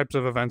 these types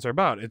of events are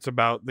about. It's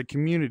about the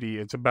community.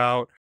 It's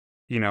about,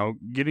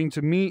 getting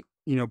to meet,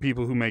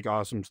 people who make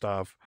awesome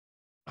stuff.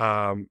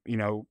 Um, you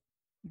know,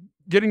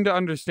 Getting to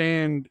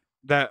understand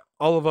that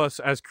all of us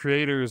as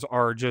creators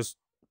are just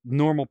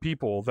normal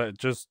people that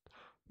just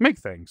make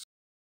things,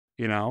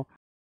 you know.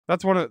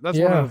 That's one of the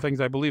Yeah,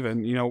 things I believe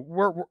in.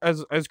 We're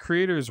as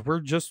creators,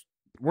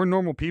 we're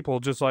normal people,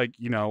 just like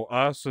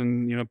us,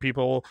 and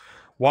people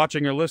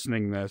watching or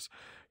listening this.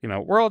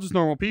 We're all just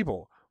normal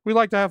people. We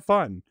like to have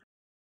fun.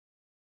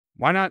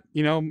 Why not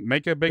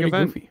make a big pretty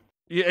event? goofy.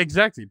 Yeah,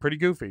 exactly. Pretty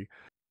goofy.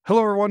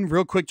 Hello, everyone.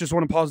 Real quick, just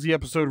want to pause the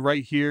episode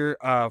right here.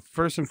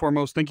 First and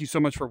foremost, thank you so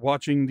much for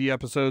watching the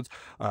episodes.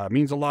 It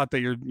means a lot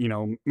that you're,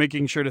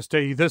 making sure to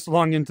stay this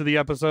long into the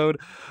episode.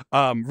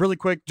 Really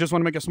quick, just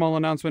want to make a small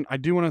announcement. I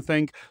do want to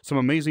thank some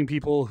amazing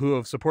people who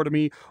have supported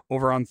me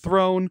over on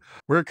Throne.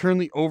 We're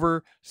currently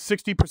over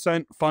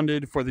 60%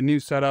 funded for the new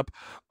setup.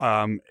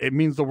 It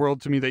means the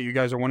world to me that you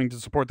guys are wanting to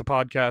support the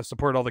podcast,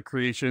 support all the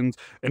creations,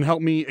 and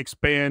help me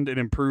expand and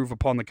improve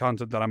upon the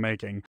content that I'm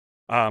making.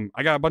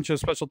 I got a bunch of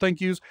special thank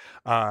yous.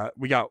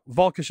 We got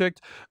Volkashikt,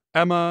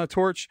 Emma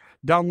Torch,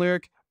 Down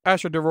Lyric,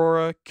 Asher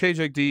Derora,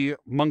 KJD,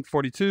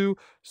 Monk42,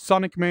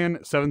 Sonic Man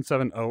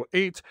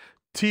 7708,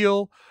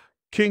 Teal,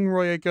 King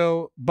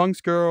Royako,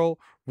 Bunks Girl,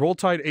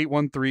 Rolltide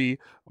 813,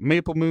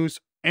 MapleMoose,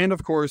 and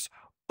of course,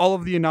 all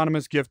of the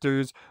anonymous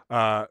gifters.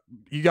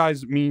 You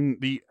guys mean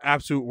the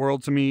absolute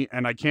world to me,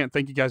 and I can't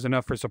thank you guys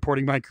enough for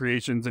supporting my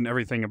creations and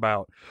everything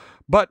about.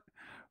 But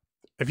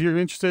if you're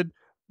interested,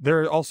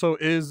 there also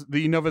is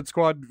the Noved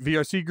Squad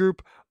VRC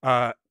group,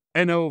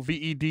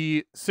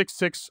 NOVED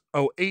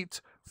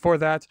 6608 for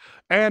that.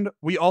 And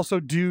we also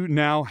do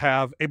now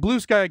have a Blue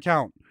Sky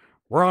account.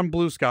 We're on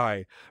Blue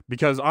Sky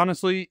because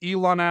honestly,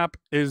 Elon app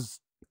is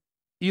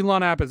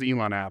Elon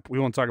app. We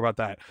won't talk about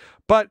that.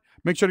 But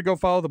make sure to go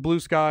follow the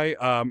Blue Sky.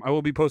 I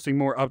will be posting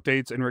more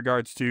updates in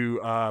regards to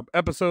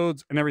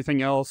episodes and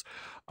everything else,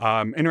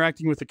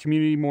 interacting with the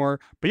community more.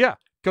 But yeah,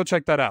 go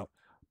check that out.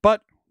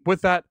 But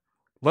with that,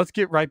 let's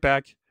get right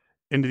back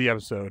into the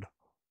episode.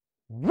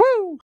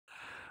 Woo!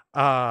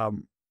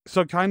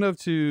 So kind of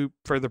to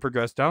further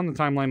progress down the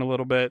timeline a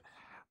little bit.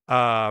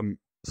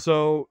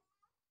 So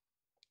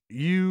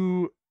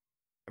you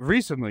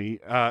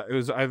recently, it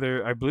was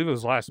either, I believe it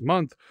was last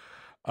month,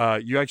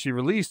 you actually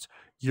released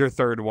your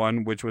third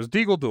one, which was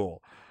Deagle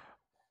Duel.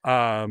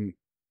 And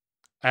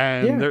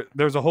Yeah.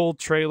 there's a whole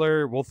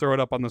trailer. We'll throw it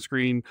up on the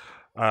screen,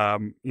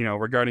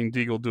 regarding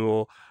Deagle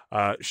Duel.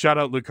 Shout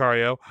out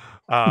Lucario.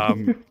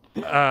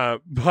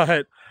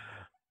 But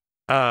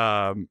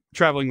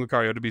Traveling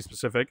Lucario to be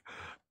specific.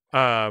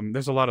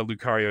 There's a lot of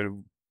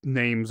Lucario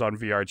names on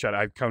VRChat,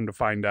 I've come to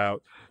find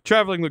out.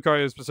 Traveling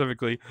Lucario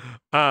specifically.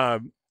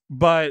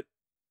 But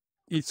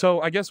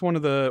so I guess one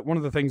of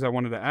the things I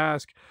wanted to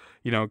ask,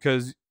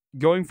 because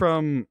going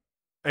from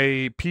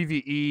a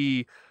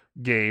PvE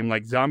game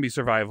like Zombie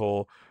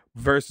Survival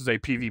versus a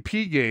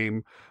PvP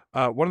game,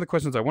 one of the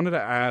questions I wanted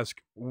to ask,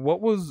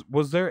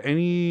 was there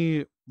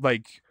any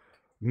like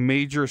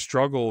major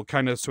struggle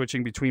kind of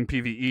switching between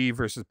PvE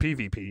versus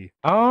PvP?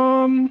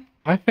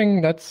 I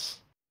think that's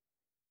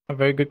a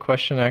very good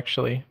question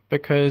actually,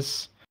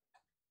 because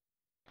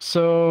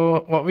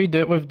so what we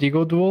did with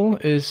Deagle Duel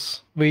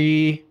is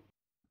we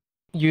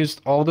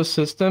used all the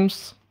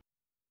systems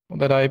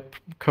that I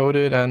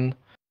coded and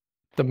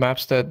the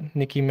maps that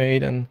Nikki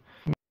made, and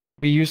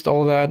we used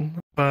all that.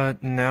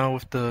 But now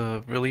with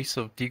the release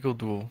of Deagle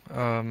Duel,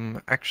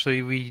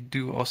 actually we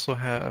do also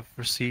have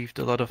received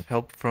a lot of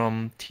help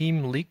from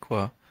Team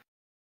Liqua.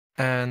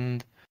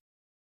 And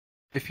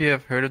if you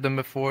have heard of them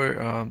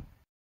before,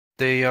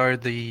 they are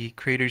the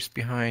creators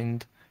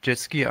behind Jet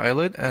Ski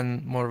Islet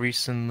and more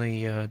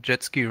recently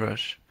Jet Ski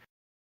Rush,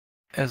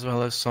 as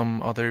well as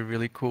some other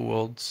really cool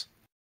worlds.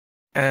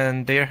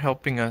 And they are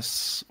helping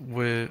us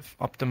with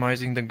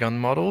optimizing the gun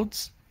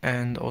models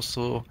and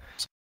also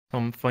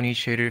some funny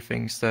shader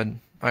things that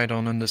I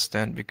don't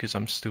understand because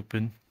I'm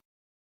stupid.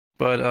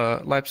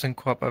 But Labs and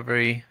Co-op are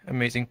very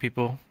amazing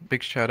people.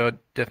 Big shout out.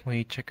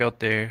 Definitely check out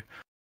their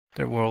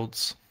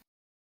worlds.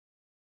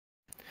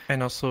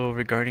 And also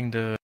regarding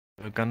the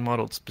gun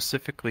models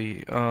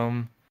specifically,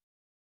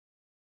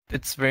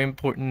 it's very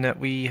important that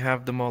we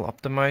have them all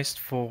optimized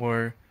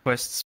for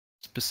quests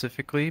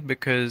specifically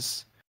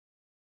because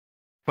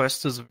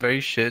quest is very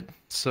shit.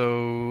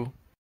 So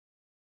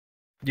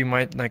you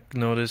might like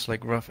notice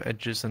like rough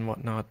edges and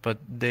whatnot, but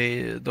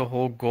the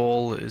whole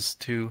goal is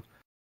to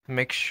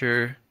make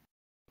sure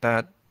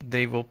that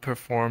they will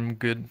perform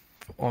good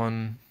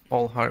on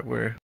all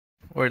hardware,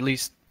 or at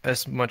least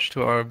as much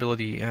to our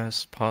ability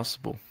as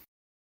possible.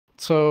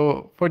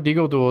 So for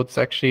Deagle Duel, it's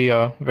actually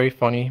very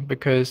funny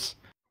because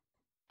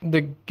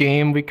the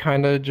game we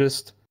kind of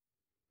just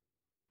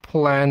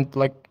planned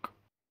like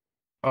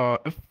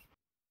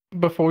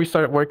before we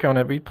started working on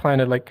it, we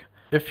planned it like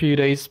a few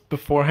days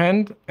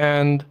beforehand,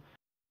 and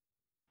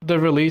the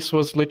release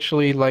was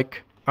literally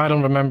like I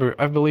don't remember.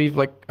 I believe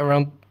like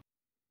around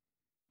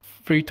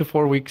 3 to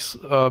 4 weeks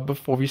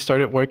before we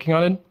started working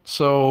on it.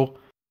 So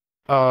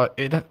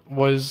it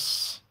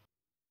was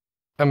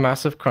a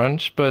massive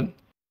crunch, but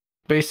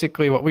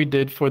basically what we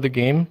did for the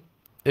game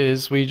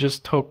is we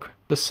just took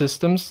the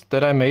systems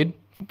that I made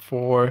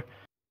for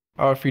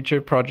our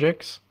future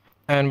projects,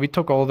 and we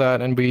took all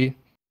that and we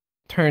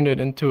turned it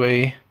into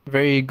a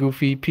very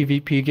goofy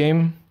PvP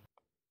game.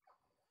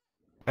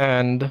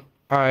 And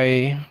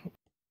I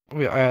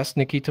asked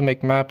Nikki to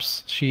make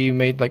maps. She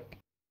made like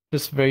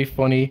this very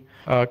funny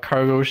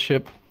cargo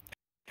ship,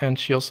 and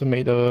she also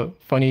made a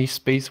funny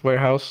space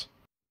warehouse.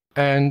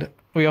 And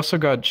we also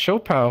got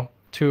Showpow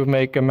to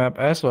make a map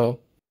as well,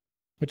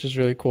 which is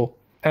really cool.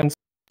 And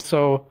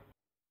so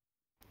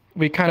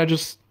we kind of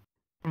just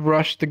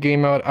rushed the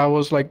game out. I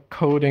was like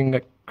coding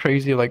like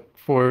crazy like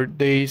for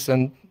days,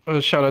 and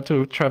shout out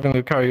to Traveling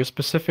Lucario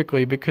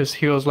specifically because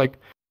he was like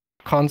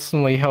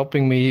constantly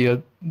helping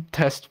me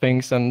test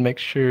things and make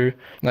sure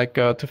like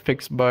to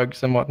fix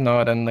bugs and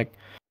whatnot. And like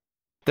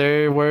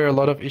there were a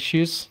lot of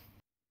issues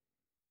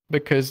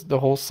because the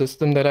whole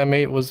system that I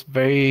made was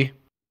very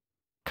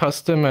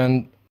custom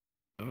and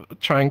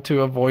trying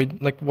to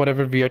avoid like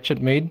whatever VRChat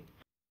made.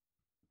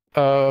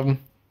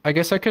 I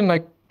guess I can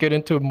like get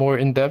into more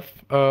in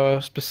depth.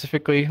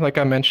 Specifically, like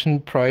I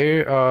mentioned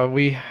prior,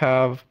 we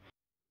have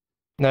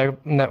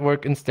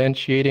network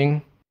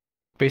instantiating,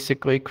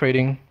 basically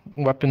creating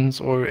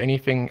weapons or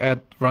anything at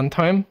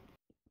runtime.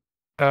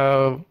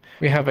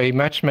 We have a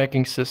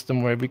matchmaking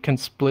system where we can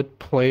split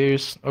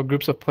players or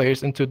groups of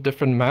players into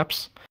different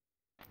maps,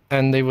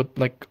 and they would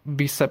like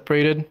be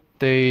separated.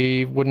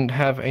 They wouldn't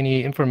have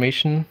any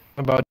information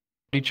about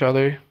each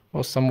other,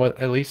 or somewhat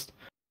at least.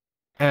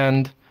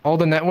 And all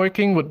the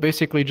networking would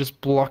basically just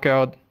block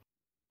out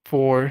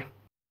for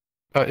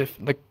if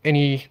like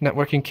any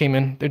networking came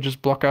in, they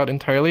just block out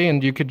entirely,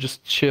 and you could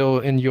just chill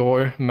in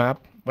your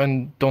map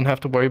and don't have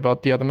to worry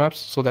about the other maps.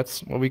 So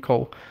that's what we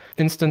call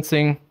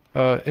instancing,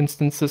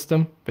 instance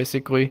system.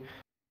 Basically,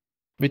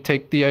 we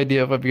take the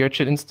idea of a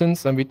VRChat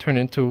instance and we turn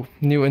it into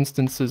new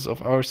instances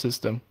of our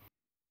system.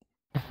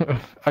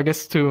 I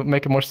guess to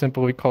make it more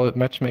simple, we call it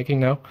matchmaking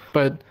now.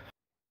 But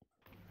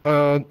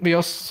we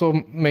also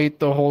made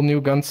the whole new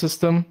gun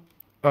system.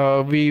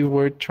 We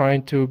were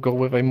trying to go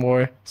with a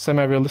more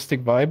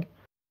semi-realistic vibe,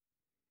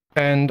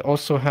 and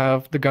also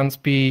have the guns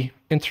be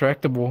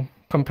interactable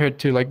compared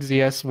to like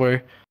ZS,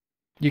 where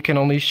you can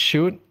only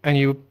shoot and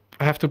you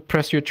have to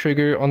press your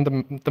trigger on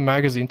the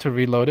magazine to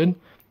reload it.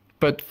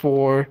 But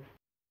for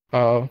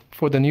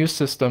the new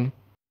system,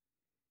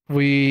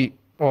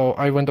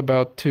 I went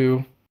about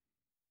to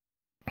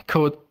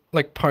code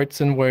like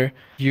parts in where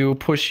you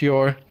push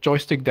your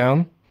joystick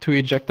down to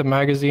eject the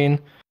magazine.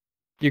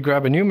 You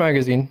grab a new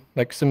magazine,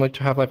 like similar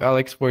to Half-Life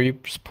Alyx, where you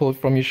just pull it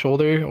from your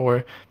shoulder,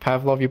 or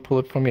Pavlov, you pull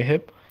it from your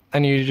hip,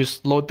 and you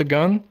just load the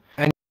gun.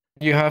 And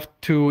you have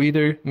to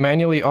either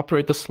manually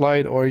operate the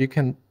slide, or you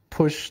can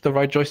push the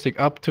right joystick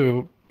up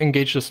to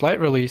engage the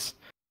slide release.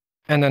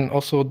 And then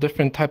also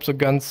different types of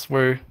guns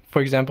where,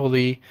 for example,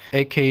 the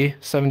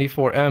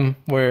AK-74M,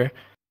 where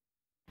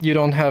you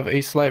don't have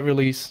a slide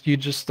release, you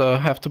just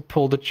have to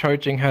pull the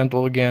charging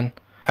handle again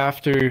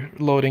after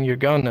loading your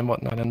gun and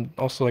whatnot. And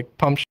also like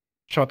pump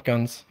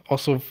shotguns,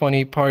 also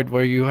funny part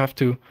where you have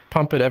to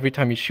pump it every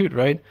time you shoot,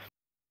 right?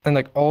 And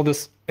like all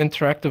this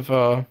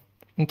interactiveness,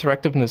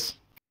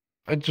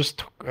 it just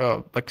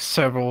took like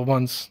several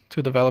months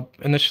to develop.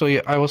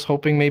 Initially, I was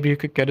hoping maybe you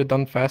could get it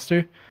done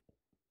faster,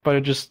 but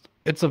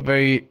it's a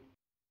very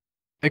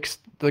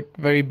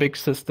very big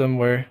system,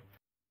 where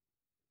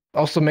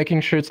also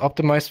making sure it's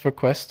optimized for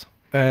Quest,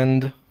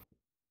 and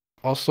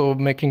also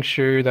making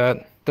sure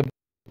that the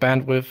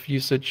bandwidth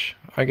usage,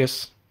 I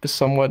guess, is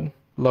somewhat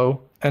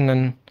low. And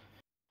then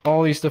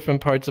all these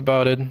different parts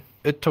about it,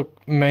 it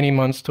took many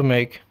months to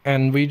make.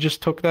 And we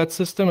just took that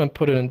system and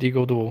put it in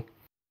Deagle Duel,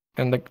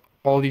 and like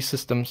all these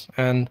systems.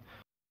 And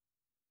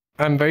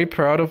I'm very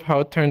proud of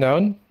how it turned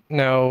out.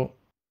 Now,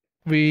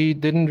 we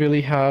didn't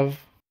really have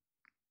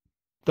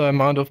the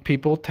amount of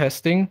people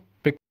testing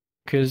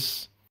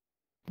because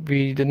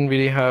we didn't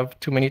really have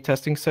too many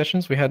testing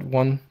sessions. We had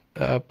one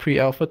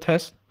pre-alpha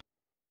test,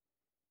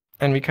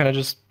 and we kind of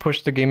just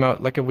pushed the game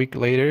out like a week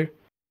later.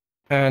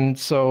 And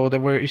so there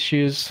were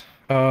issues.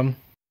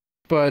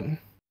 But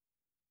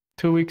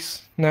 2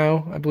 weeks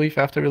now, I believe,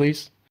 after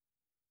release,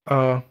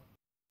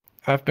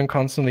 I've been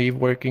constantly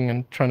working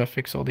and trying to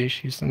fix all the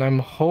issues. And I'm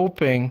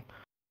hoping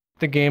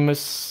the game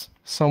is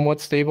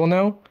somewhat stable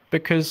now,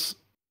 because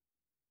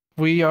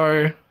we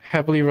are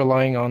heavily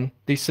relying on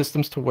these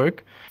systems to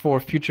work for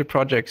future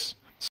projects.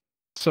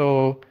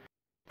 So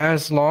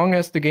as long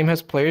as the game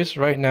has players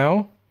right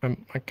now,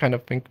 I kind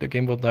of think the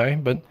game will die,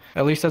 but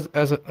at least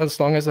as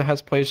long as it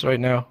has players right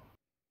now,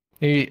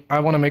 I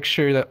want to make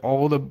sure that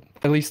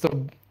at least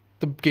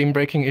the game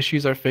breaking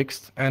issues are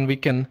fixed, and we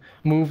can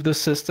move the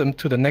system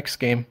to the next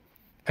game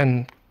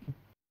and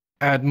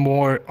add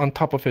more on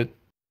top of it,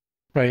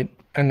 right?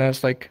 And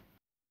that's like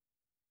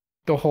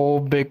the whole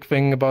big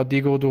thing about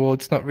Deagle Duel.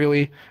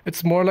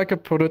 It's more like a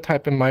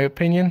prototype in my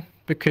opinion,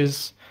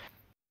 because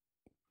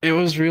it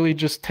was really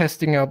just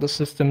testing out the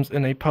systems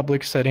in a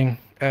public setting,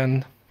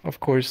 and of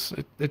course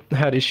it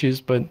had issues,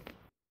 but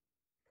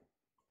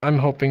I'm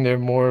hoping they're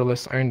more or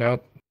less ironed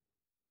out.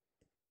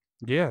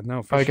 Yeah,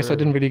 no, for I sure. guess I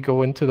didn't really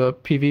go into the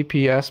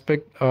PvP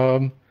aspect.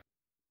 The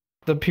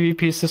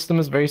PvP system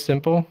is very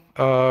simple.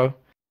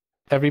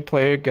 Every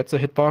player gets a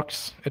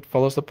hitbox, it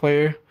follows the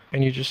player,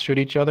 and you just shoot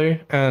each other.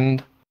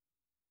 And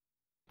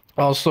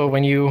also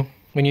when you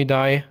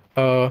die,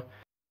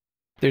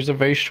 there's a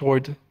very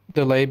short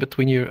delay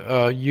between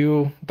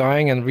you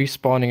dying and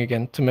respawning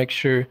again, to make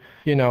sure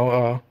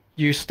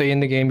you stay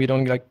in the game. You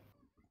don't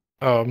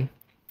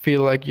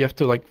feel like you have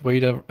to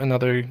wait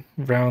another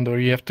round, or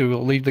you have to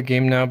leave the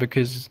game now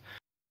because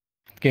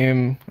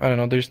game, I don't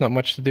know, there's not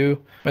much to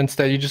do.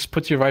 Instead, you just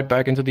puts you right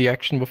back into the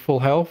action with full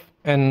health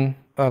and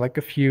like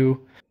a few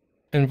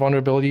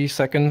invulnerability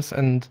seconds,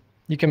 and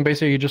you can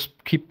basically just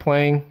keep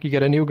playing. You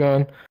get a new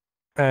gun,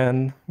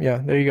 and yeah,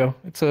 there you go.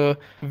 It's a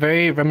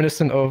very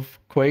reminiscent of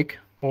Quake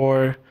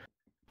or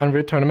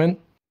Unreal Tournament,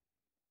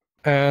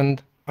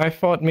 and I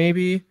thought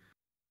maybe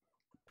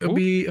it would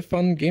be a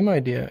fun game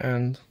idea.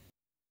 And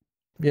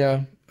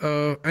yeah,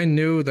 I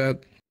knew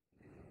that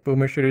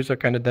boomer shooters are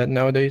kind of dead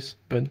nowadays,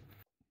 but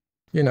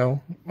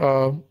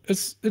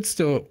it's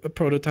still a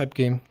prototype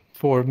game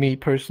for me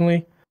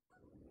personally.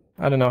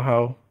 I don't know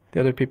how the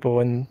other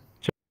people in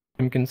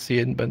can see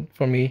it, but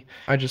for me,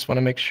 I just want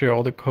to make sure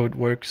all the code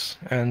works,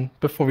 and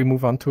before we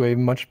move on to a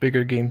much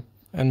bigger game,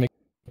 and make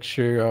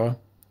sure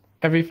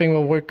everything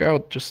will work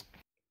out just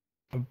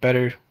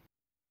better.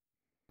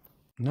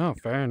 No,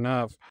 fair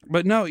enough.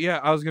 But no, yeah,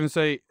 I was gonna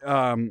say,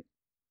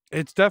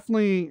 it's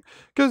definitely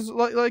because,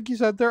 like you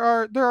said, there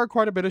are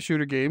quite a bit of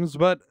shooter games,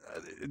 but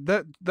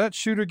that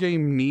shooter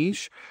game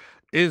niche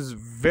is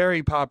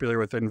very popular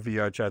within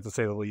VRChat, to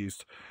say the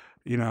least.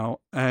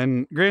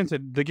 And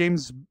granted, the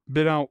game's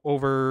been out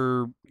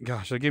the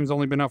game's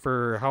only been out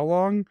for how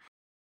long?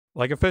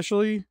 Like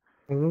officially?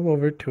 A little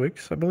over 2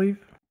 weeks, I believe,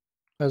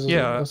 as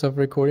of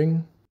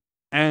recording.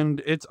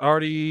 And it's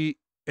already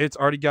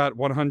got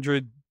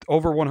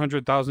over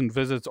 100,000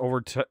 visits,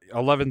 over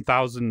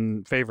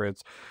 11,000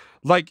 favorites.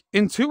 Like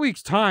in 2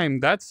 weeks' time,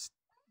 that's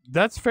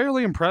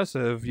fairly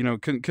impressive.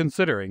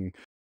 Considering,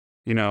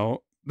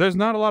 there's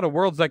not a lot of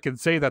worlds that can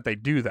say that they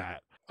do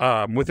that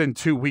within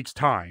 2 weeks'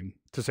 time,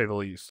 to say the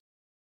least.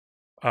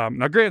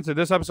 Now, granted,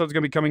 this episode's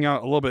going to be coming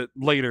out a little bit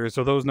later,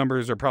 so those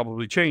numbers are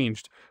probably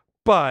changed.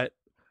 But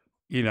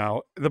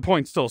the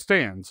point still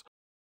stands.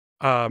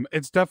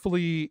 It's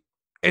definitely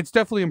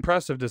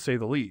impressive, to say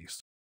the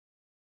least.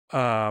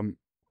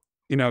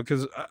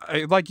 Because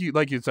like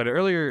you said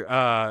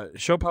earlier,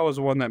 Chopin was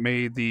the one that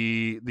made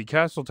the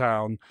Castle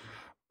Town.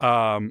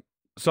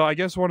 So I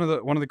guess one of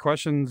the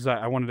questions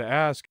that I wanted to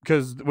ask,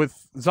 because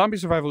with Zombie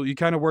Survival, you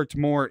kind of worked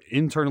more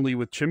internally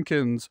with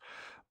Chimkins,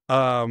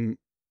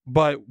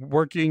 but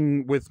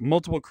working with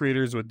multiple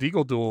creators with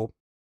Deagle Duel.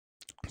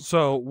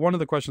 So one of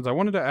the questions I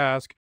wanted to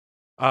ask,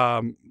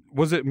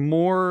 was it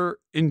more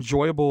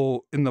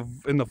enjoyable in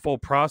the full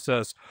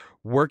process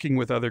working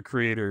with other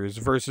creators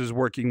versus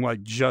working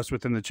just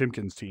within the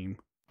Chimkins team?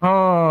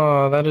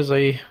 Oh, that is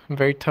a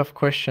very tough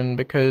question,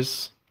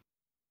 because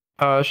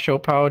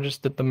Chopin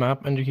just did the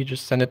map and he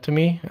just sent it to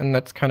me, and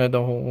that's kind of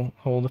the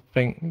whole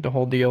thing, the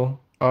whole deal.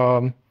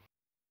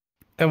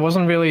 It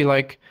wasn't really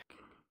like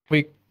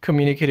we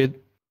communicated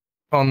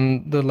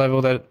on the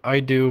level that I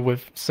do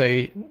with,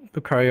 say,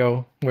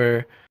 Lucario,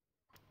 where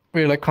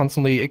we're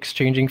constantly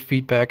exchanging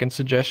feedback and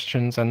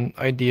suggestions and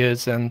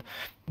ideas and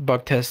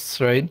bug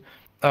tests, right?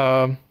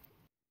 I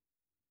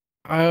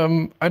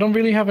don't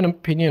really have an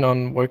opinion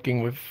on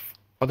working with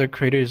other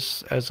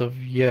creators as of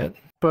yet,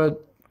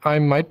 but I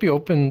might be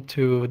open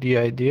to the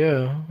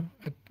idea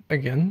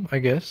again, I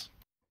guess.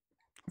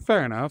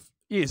 Fair enough.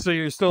 Yeah, so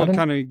you're still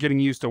kind of getting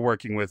used to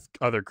working with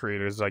other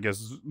creators, I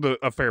guess,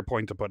 a fair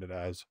point to put it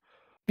as.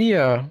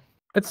 Yeah,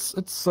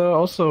 it's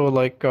also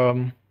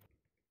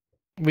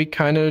we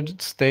kind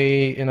of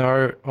stay in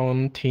our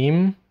own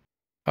team.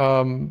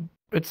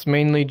 It's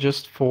mainly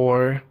just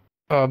for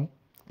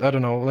I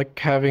don't know, like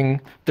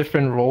having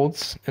different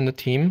roles in the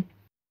team.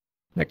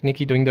 Like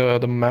Nikki doing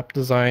the map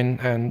design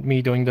and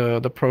me doing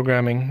the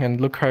programming and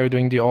Lucario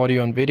doing the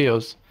audio and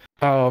videos.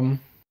 Um,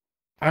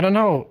 I don't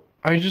know.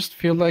 I just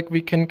feel like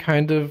we can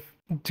kind of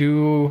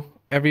do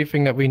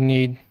everything that we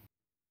need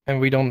and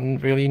we don't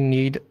really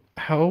need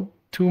help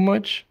too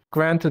much.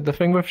 Granted, the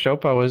thing with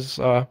Shopa was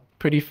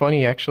pretty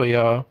funny actually. He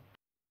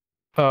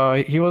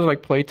was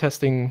like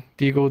playtesting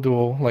Deagle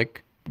Duel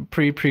like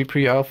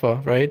pre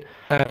alpha, right?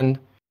 And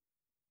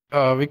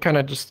we kind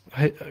of just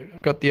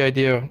got the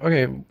idea.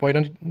 Okay, why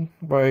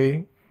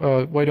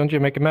don't you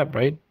make a map,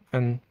 right?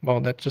 And well,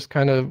 that's just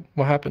kind of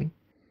what happened.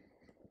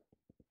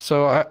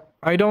 So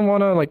I don't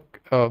want to like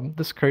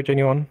discourage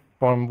anyone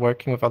from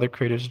working with other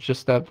creators.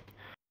 Just that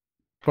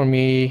for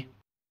me,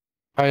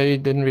 I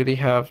didn't really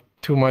have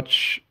too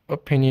much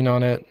opinion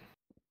on it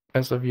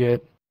as of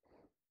yet.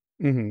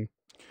 Mm-hmm.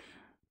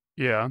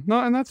 Yeah, no,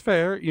 and that's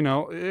fair.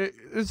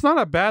 It's not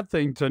a bad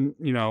thing to,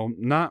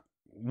 not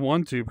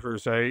want to per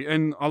se.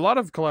 And a lot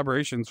of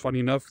collaborations, funny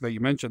enough that you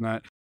mentioned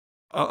that,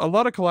 a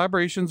lot of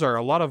collaborations are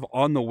a lot of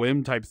on the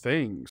whim type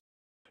things,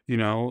 you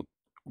know,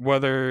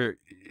 whether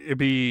it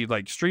be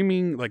like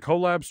streaming, like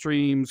collab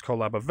streams,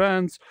 collab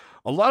events,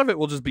 a lot of it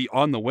will just be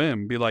on the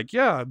whim, be like,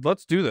 yeah,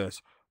 let's do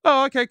this.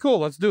 Oh, okay, cool,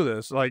 let's do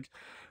this. Like,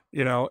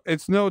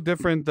 it's no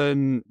different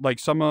than like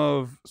some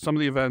of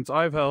the events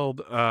I've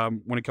held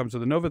when it comes to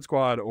the Noved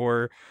squad,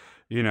 or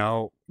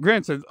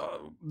granted,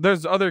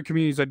 there's other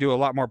communities that do a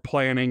lot more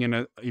planning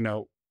and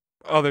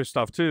other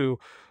stuff too,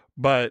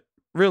 but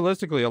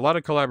realistically, a lot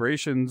of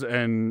collaborations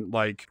and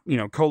like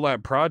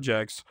collab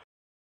projects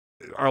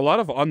are a lot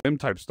of on them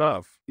type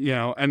stuff,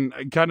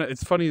 and kind of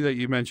it's funny that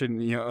you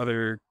mentioned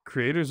other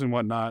creators and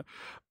whatnot.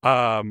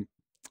 Um,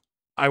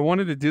 I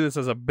wanted to do this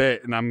as a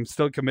bit, and I'm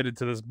still committed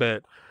to this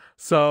bit.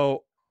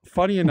 So,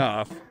 funny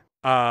enough,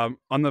 on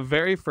the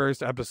very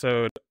first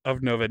episode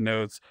of Noved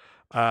Notes,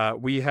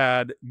 we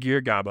had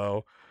Gear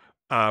Gabo,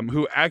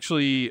 who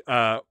actually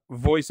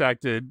voice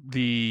acted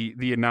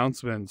the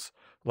announcements,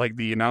 like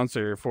the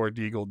announcer for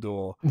Deagle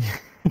Duel.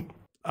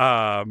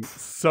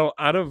 So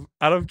out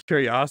of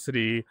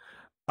curiosity,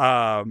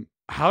 how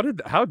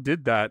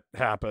did that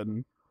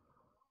happen?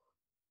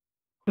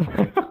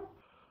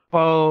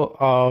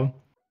 Well,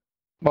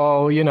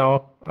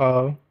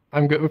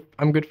 I'm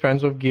good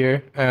friends with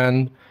Gear,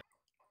 and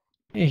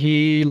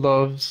he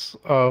loves,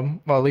 well,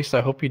 at least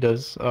I hope he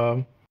does,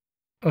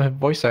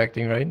 voice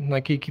acting, right?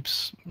 Like he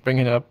keeps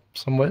bringing it up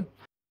somewhat.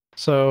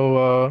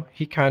 So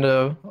he kind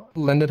of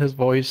lended his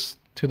voice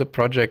to the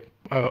project,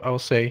 I'll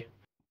say,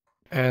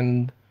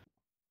 and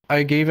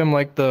I gave him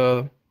like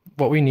the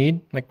what we need,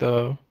 like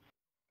the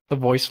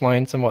voice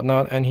lines and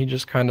whatnot, and he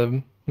just kind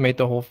of made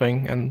the whole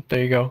thing, and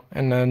there you go.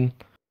 And then,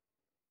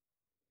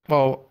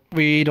 well,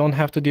 we don't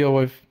have to deal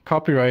with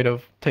copyright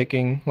of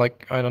taking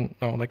like I don't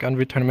know, like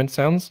unretirement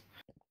sounds.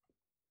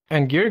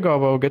 And Gear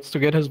Gobbo gets to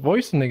get his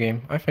voice in the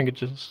game. I think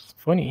it's just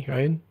funny,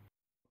 right?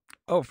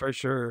 Oh, for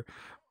sure.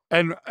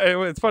 And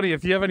it's funny,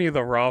 if you have any of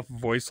the raw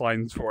voice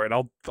lines for it,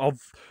 I'll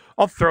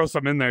throw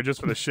some in there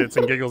just for the shits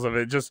and giggles of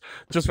it, just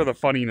for the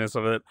funniness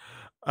of it.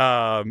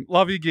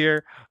 Love you,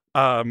 Gear.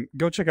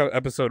 Go check out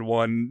episode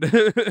 1.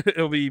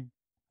 It'll be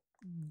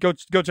go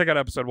check out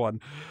episode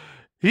 1.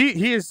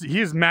 He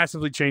is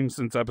massively changed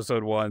since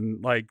episode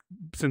 1, like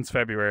since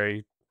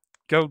February.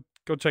 Go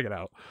check it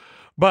out.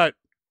 But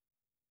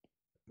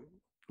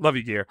love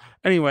you, Gear.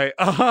 Anyway,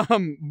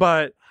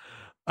 but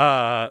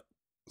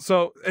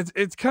so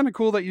it's kind of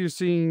cool that you're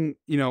seeing,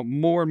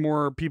 more and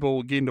more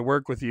people getting to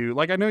work with you.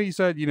 Like, I know you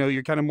said,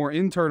 you're kind of more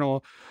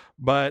internal,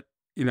 but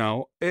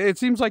it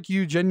seems like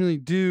you genuinely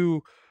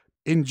do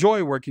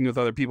enjoy working with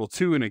other people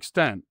to an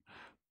extent.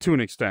 To an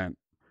extent.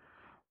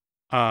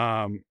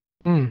 Um,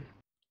 Mm.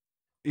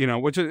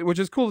 which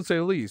is cool to say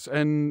the least.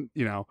 And,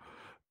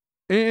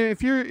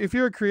 if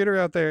you're a creator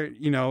out there,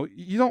 you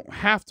don't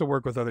have to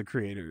work with other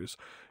creators.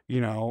 If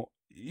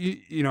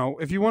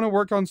you want to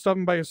work on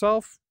something by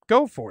yourself,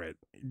 go for it.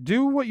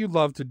 Do what you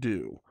love to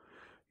do.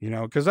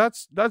 Because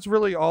that's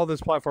really all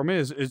this platform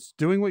is. It's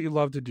doing what you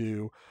love to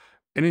do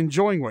and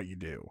enjoying what you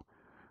do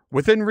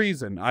within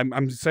reason.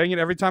 I'm saying it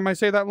every time I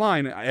say that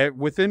line.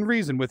 Within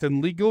reason,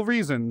 within legal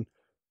reason.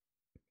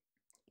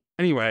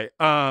 Anyway,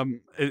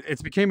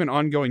 it's became an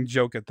ongoing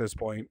joke at this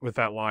point with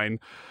that line.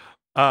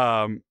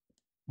 Um,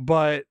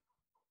 but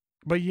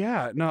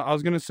yeah, no, I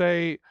was gonna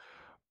say,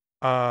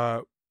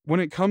 when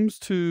it comes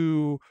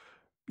to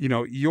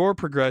your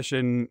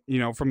progression,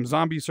 from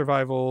zombie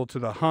survival to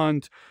the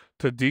hunt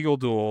to Deagle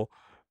Duel,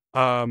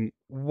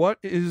 what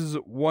is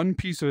one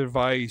piece of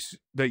advice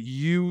that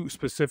you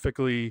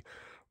specifically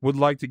would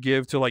like to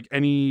give to like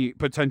any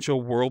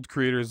potential world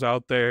creators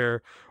out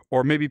there,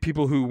 or maybe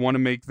people who want to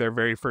make their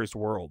very first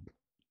world?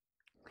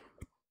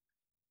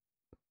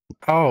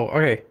 Oh,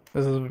 okay.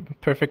 This is a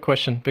perfect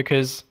question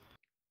because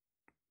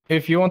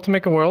if you want to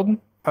make a world,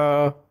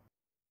 uh,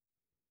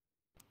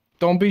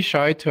 don't be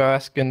shy to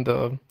ask in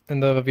the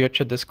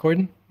VRChat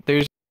Discord.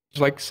 There's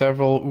like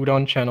several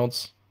udon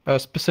channels,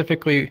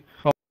 specifically.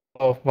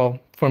 Oh, well,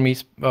 for me,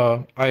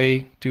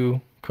 I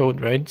do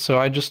code, right? So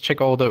I just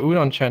check all the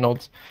Udon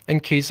channels in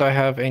case I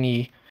have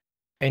any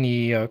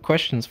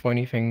questions for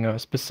anything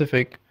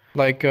specific.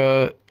 Like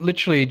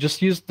literally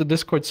just use the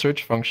Discord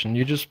search function.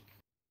 You just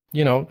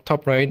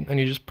top right, and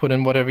you just put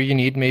in whatever you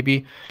need.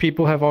 Maybe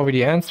people have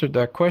already answered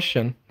that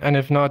question, and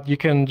if not, you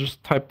can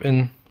just type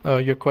in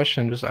your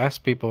question, just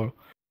ask people,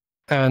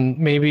 and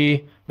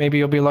maybe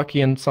you'll be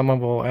lucky and someone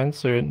will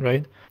answer it,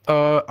 right?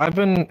 I've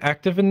been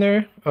active in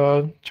there,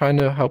 trying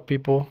to help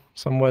people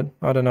somewhat.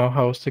 I don't know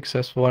how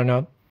successful or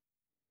not.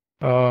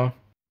 I'm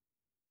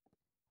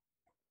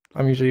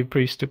usually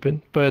pretty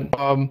stupid, but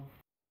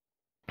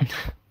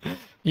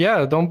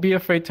yeah, don't be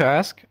afraid to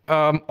ask.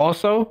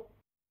 Also,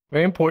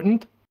 very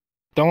important,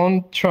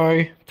 don't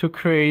try to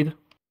create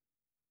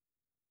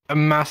a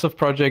massive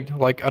project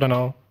like, I don't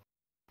know,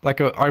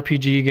 like a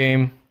RPG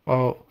game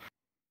or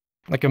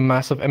like a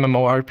massive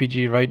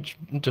MMORPG, right?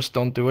 Just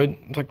don't do it.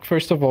 Like,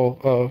 first of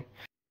all,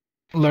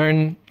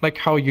 learn like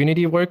how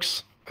Unity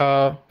works,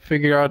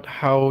 figure out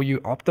how you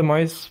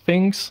optimize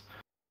things,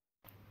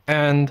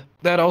 and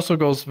that also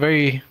goes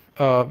very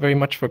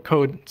much for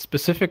code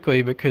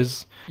specifically,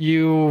 because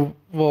you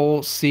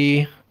will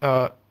see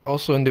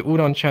also in the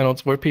Udon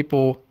channels where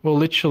people will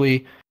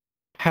literally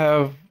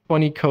have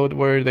funny code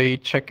where they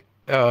check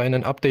in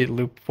an update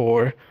loop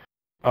for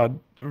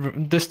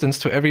distance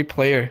to every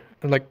player,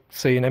 like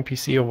say an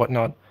NPC or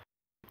whatnot.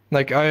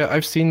 Like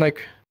I've seen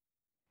like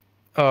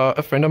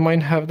a friend of mine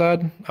have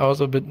that. I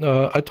was a bit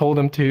I told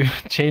him to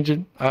change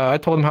it. I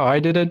told him how I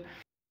did it.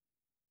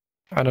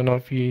 I don't know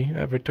if he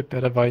ever took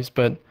that advice,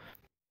 but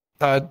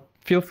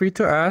feel free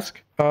to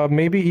ask.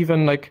 Maybe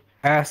even like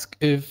ask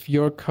if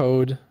your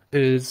code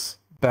is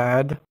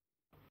bad,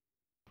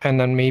 and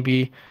then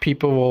maybe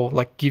people will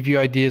like give you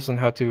ideas on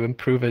how to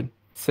improve it.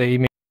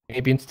 Say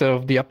maybe instead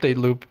of the update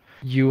loop,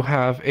 you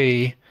have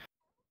a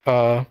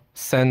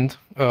send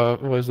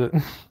what was it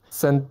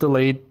send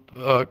delayed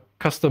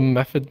custom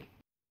method,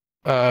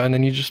 and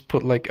then you just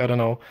put like, I don't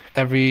know,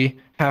 every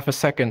half a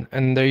second,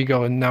 and there you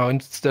go. And now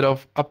instead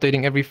of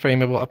updating every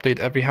frame, it will update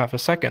every half a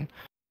second.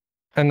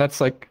 And that's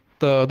like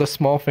the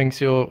small things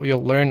you'll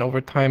learn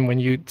over time when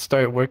you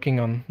start working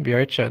on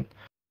VRChat.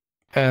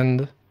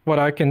 And what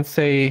I can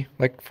say,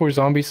 like for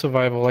zombie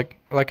survival,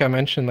 like I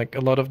mentioned, like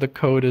a lot of the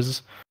code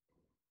is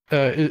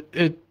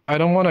it I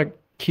don't want to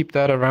keep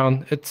that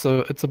around. It's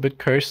a bit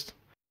cursed.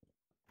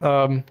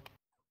 And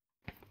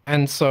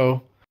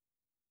so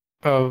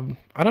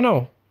I don't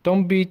know.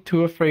 Don't be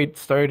too afraid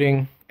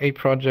starting a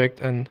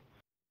project and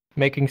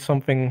making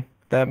something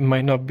that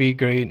might not be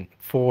great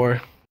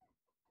for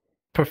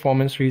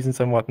performance reasons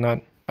and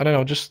whatnot. I don't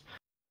know, just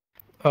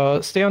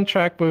stay on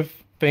track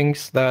with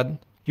things that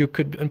you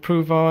could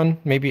improve on,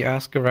 maybe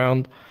ask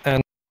around,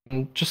 and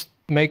just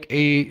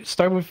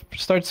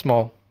start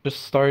small.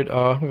 Just start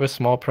with a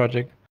small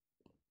project.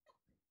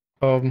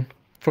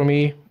 For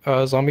me,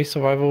 zombie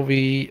survival,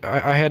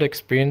 I had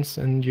experience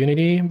in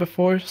Unity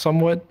before,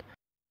 somewhat,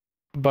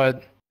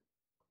 but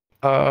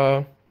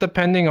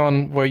depending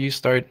on where you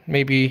start,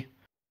 maybe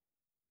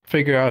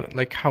figure out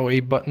like how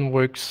a button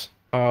works.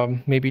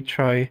 Maybe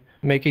try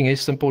making a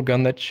simple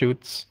gun that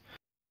shoots.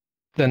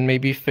 Then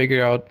maybe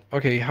figure out,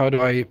 okay, how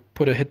do I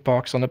put a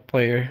hitbox on a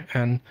player?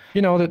 And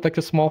like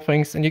the small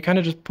things, and you kind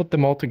of just put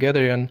them all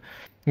together, and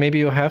maybe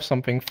you'll have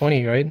something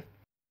funny, right?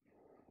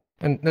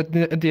 And at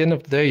the end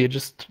of the day, you're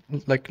just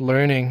like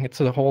learning. It's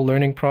a whole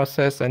learning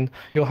process, and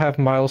you'll have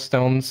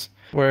milestones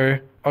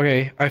where,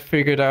 okay, I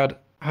figured out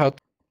how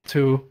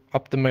to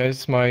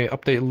optimize my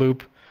update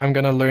loop. I'm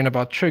gonna learn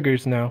about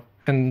triggers now,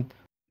 and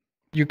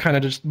you kind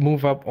of just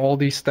move up all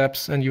these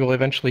steps, and you will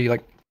eventually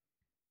like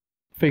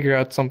figure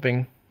out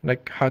something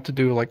like how to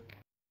do, like,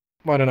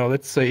 I don't know,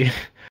 let's say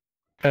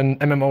an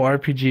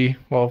MMORPG.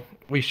 Well,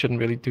 we shouldn't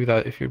really do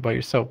that if you're by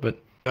yourself, but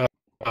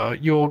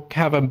you'll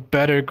have a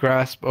better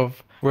grasp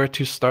of where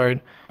to start,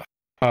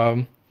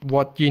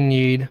 what you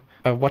need,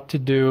 what to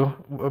do,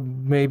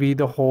 maybe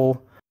the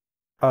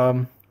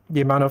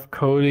amount of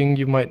coding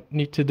you might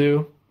need to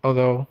do.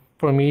 Although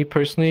for me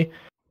personally,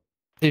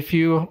 if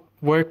you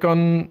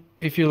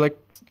like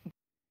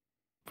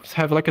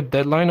have like a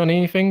deadline on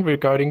anything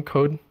regarding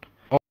code,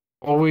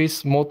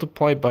 always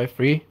multiply by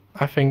 3.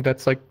 I think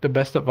that's like the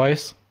best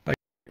advice. Like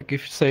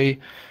if say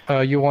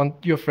you want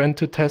your friend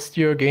to test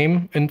your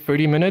game in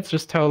 30 minutes,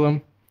 just tell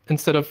them,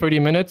 instead of 30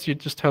 minutes, you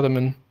just tell them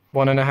in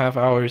 1.5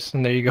 hours,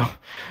 and there you go.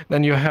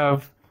 Then you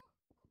have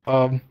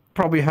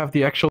probably have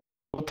the actual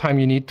time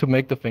you need to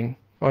make the thing.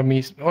 Or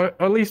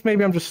at least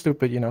maybe I'm just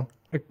stupid,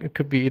 It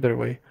could be either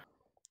way.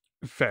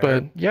 Fair.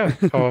 But yeah,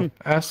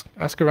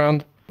 ask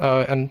around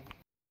and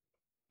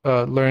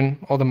learn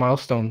all the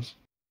milestones.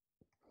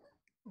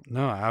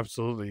 No,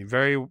 absolutely.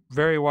 Very,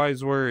 very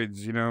wise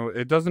words.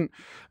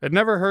 It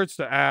never hurts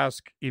to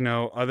ask,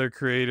 other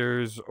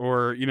creators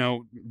or,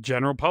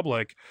 general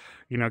public,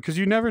 because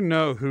you never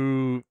know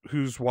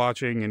who's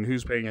watching and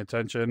who's paying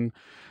attention,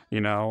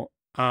 you know.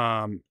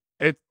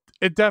 It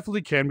it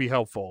definitely can be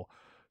helpful,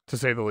 to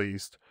say the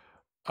least.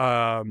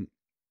 Um,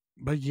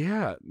 but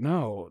yeah,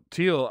 no,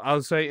 Teal,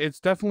 I'll say it's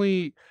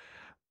definitely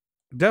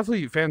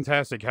definitely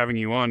fantastic having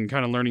you on,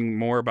 kind of learning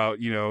more about,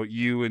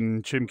 you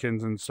and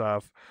Chimkins and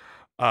stuff.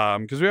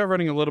 Because we are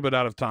running a little bit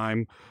out of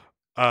time.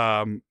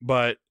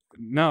 But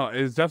no,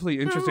 it's definitely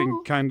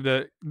interesting kind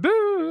of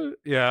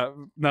yeah,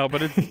 no,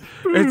 but it's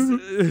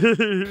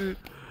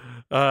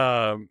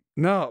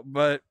no,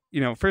 but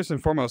first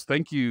and foremost,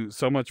 thank you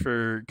so much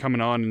for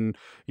coming on and,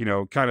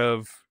 kind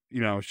of,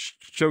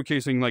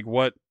 showcasing like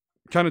what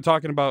kind of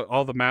talking about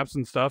all the maps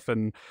and stuff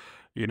and,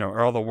 or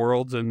all the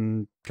worlds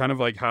and kind of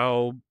like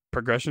how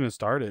progression has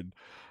started.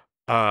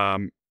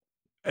 Um,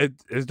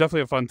 it's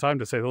definitely a fun time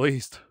to say the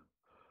least.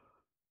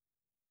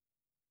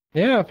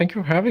 Yeah, thank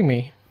you for having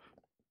me.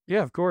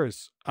 Yeah, of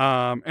course.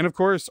 And of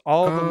course,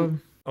 oh,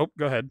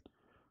 go ahead.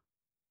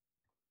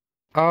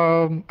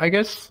 I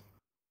guess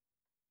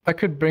I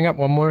could bring up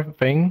one more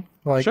thing,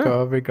 like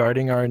Sure.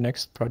 regarding our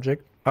next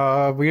project.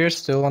 We are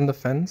still on the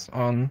fence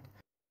on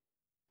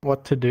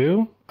what to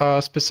do,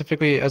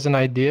 specifically as an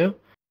idea,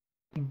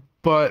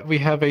 but we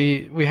have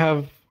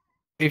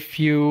a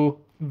few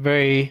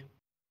very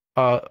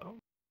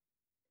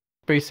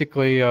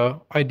basically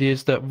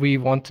ideas that we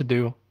want to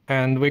do,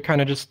 and we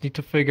kind of just need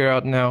to figure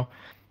out now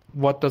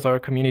what does our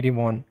community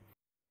want.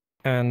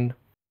 And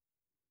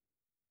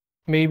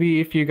maybe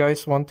if you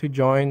guys want to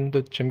join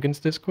the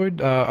Chimkins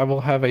Discord, I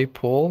will have a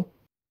poll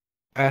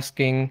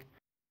asking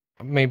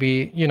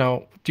maybe,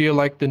 do you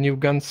like the new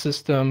gun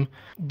system?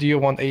 Do you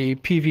want a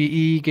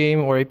PvE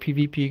game or a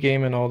PvP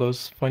game, and all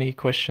those funny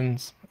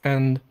questions.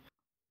 And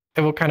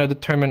it will kind of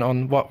determine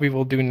on what we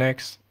will do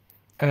next.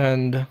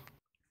 And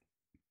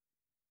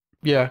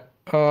yeah,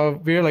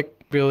 we're like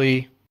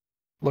really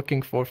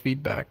looking for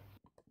feedback.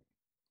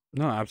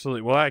 No,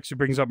 absolutely. Well, that actually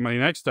brings up my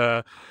next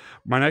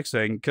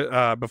thing.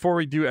 Before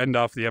we do end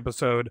off the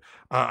episode,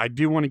 I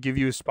do want to give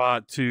you a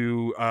spot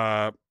to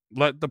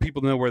let the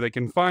people know where they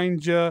can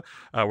find you,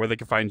 where they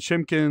can find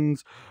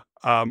Chimkins.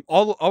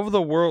 All over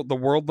the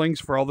world links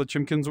for all the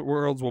Chimkins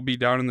worlds will be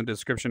down in the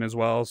description as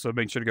well. So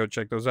make sure to go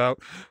check those out.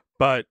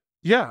 But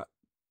yeah,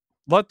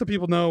 let the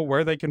people know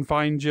where they can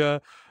find you.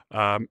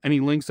 Any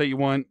links that you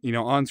want,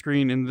 on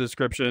screen, in the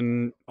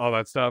description, all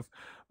that stuff.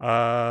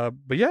 But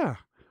yeah.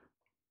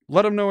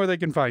 Let them know where they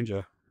can find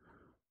you.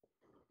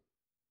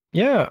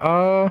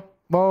 Yeah,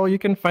 well, you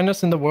can find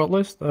us in the world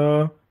list.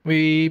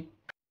 We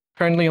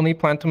currently only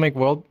plan to make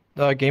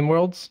game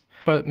worlds,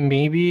 but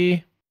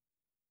maybe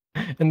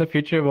in the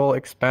future we'll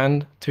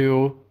expand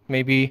to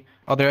maybe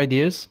other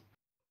ideas.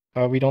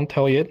 We don't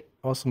tell yet.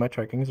 Also, my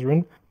tracking is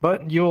ruined.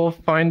 But you'll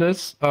find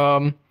us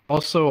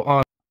also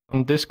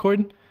on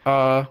Discord.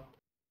 The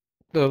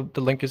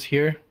link is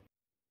here.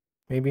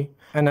 Maybe.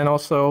 And then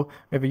also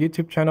we have a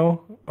YouTube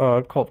channel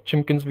called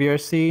Chimkins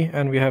VRC,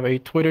 and we have a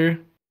Twitter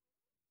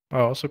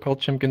also called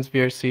Chimkins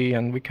VRC,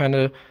 and we kind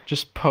of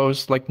just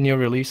post like new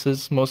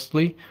releases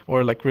mostly,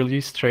 or like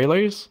release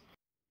trailers.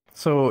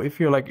 So if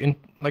you're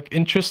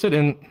interested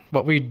in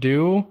what we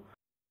do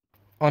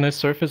on a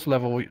surface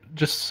level,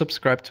 just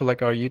subscribe to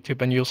like our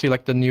YouTube, and you'll see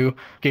like the new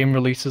game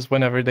releases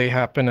whenever they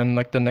happen in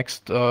like the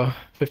next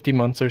 50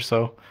 months or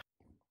so.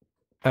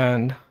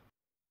 And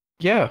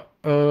yeah,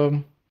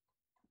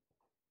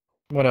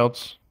 what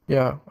else?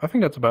 Yeah, I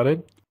think that's about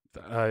it.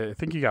 I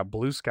think you got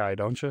Blue Sky,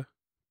 don't you?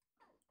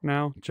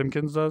 Now,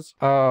 Chimkins does.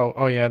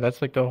 Oh yeah,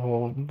 that's like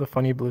the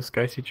funny Blue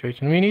Sky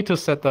situation. We need to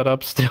set that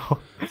up still.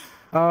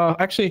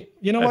 Actually,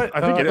 you know what? I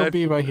think it'll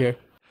be right here.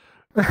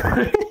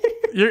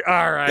 You're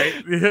all right.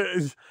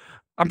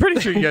 I'm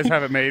pretty sure you guys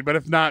have it made, but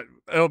if not,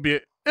 it'll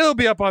be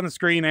up on the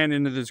screen and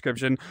in the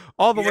description.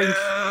 All the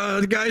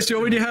links. Guys, you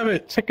already have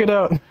it. Check it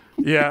out.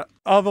 Yeah,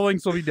 all the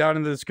links will be down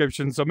in the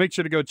description, so make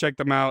sure to go check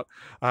them out.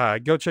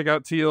 Go check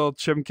out Teal,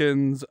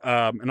 Chimkins,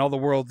 and all the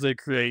worlds they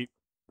create.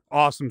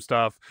 Awesome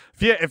stuff.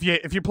 If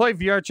you play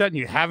VRChat and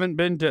you haven't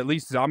been to at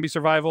least Zombie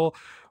Survival,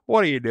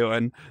 what are you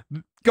doing?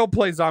 Go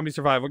play Zombie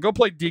Survival. Go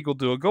play Deagle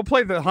Duel. Go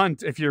play The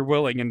Hunt if you're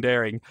willing and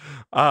daring.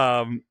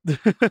 But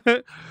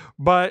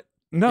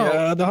no,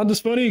 yeah, The Hunt is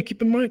funny.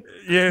 Keep in mind.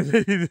 Yeah,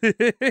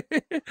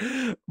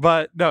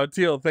 but no,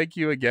 Teal, thank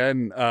you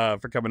again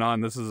for coming on.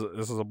 This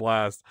is a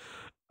blast.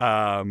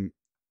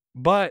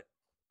 But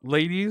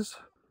ladies,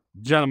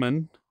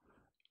 gentlemen,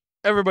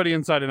 everybody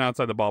inside and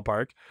outside the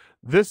ballpark,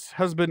 this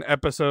has been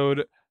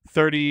episode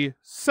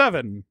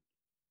 37.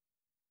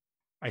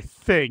 I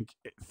think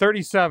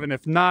 37.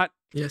 If not,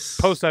 yes,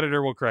 post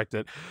editor will correct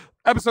it.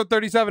 Episode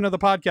 37 of the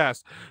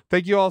podcast.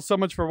 Thank you all so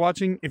much for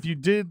watching. If you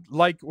did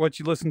like what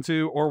you listened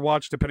to or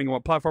watch, depending on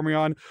what platform you're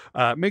on,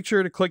 make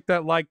sure to click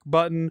that like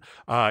button.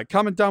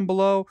 Comment down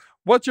below.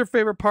 What's your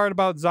favorite part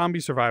about Zombie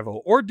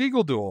Survival or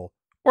Deagle Duel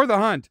or The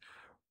Hunt?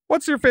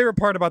 What's your favorite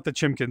part about the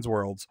Chimkins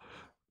worlds?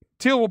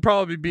 Teal will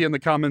probably be in the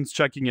comments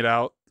checking it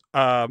out.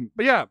 But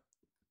yeah,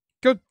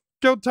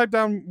 go type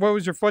down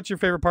what's your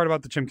favorite part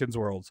about the Chimkins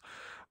worlds.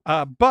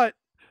 But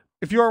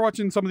if you are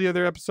watching some of the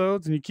other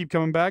episodes and you keep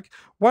coming back,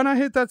 why not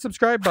hit that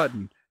subscribe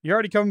button? You're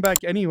already coming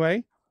back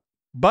anyway.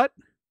 But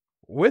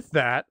with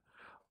that,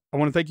 I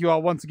want to thank you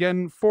all once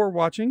again for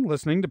watching,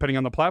 listening, depending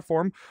on the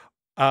platform.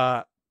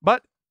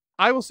 But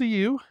I will see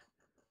you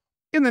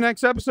in the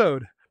next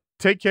episode.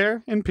 Take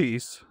care and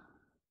peace.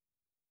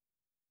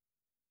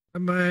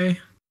 Bye-bye.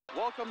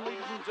 Welcome,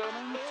 ladies and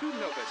gentlemen, to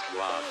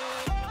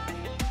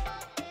Noved.